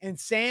 today, and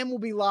Sam will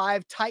be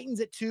live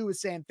Titans at 2 with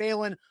Sam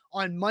Phelan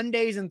on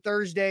Mondays and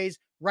Thursdays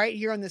right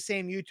here on the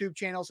same YouTube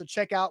channel. So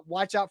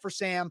watch out for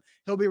Sam.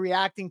 He'll be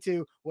reacting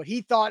to what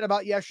he thought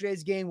about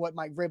yesterday's game, what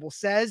Mike Vrabel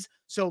says.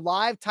 So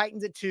live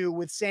Titans at 2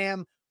 with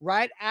Sam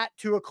right at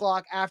 2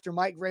 o'clock after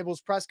Mike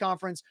Vrabel's press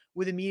conference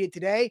with the media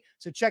today.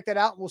 So check that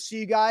out. We'll see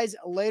you guys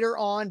later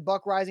on.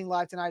 Buck Rising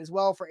live tonight as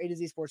well for A to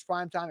Z Sports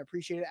Primetime.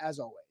 Appreciate it as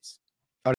always.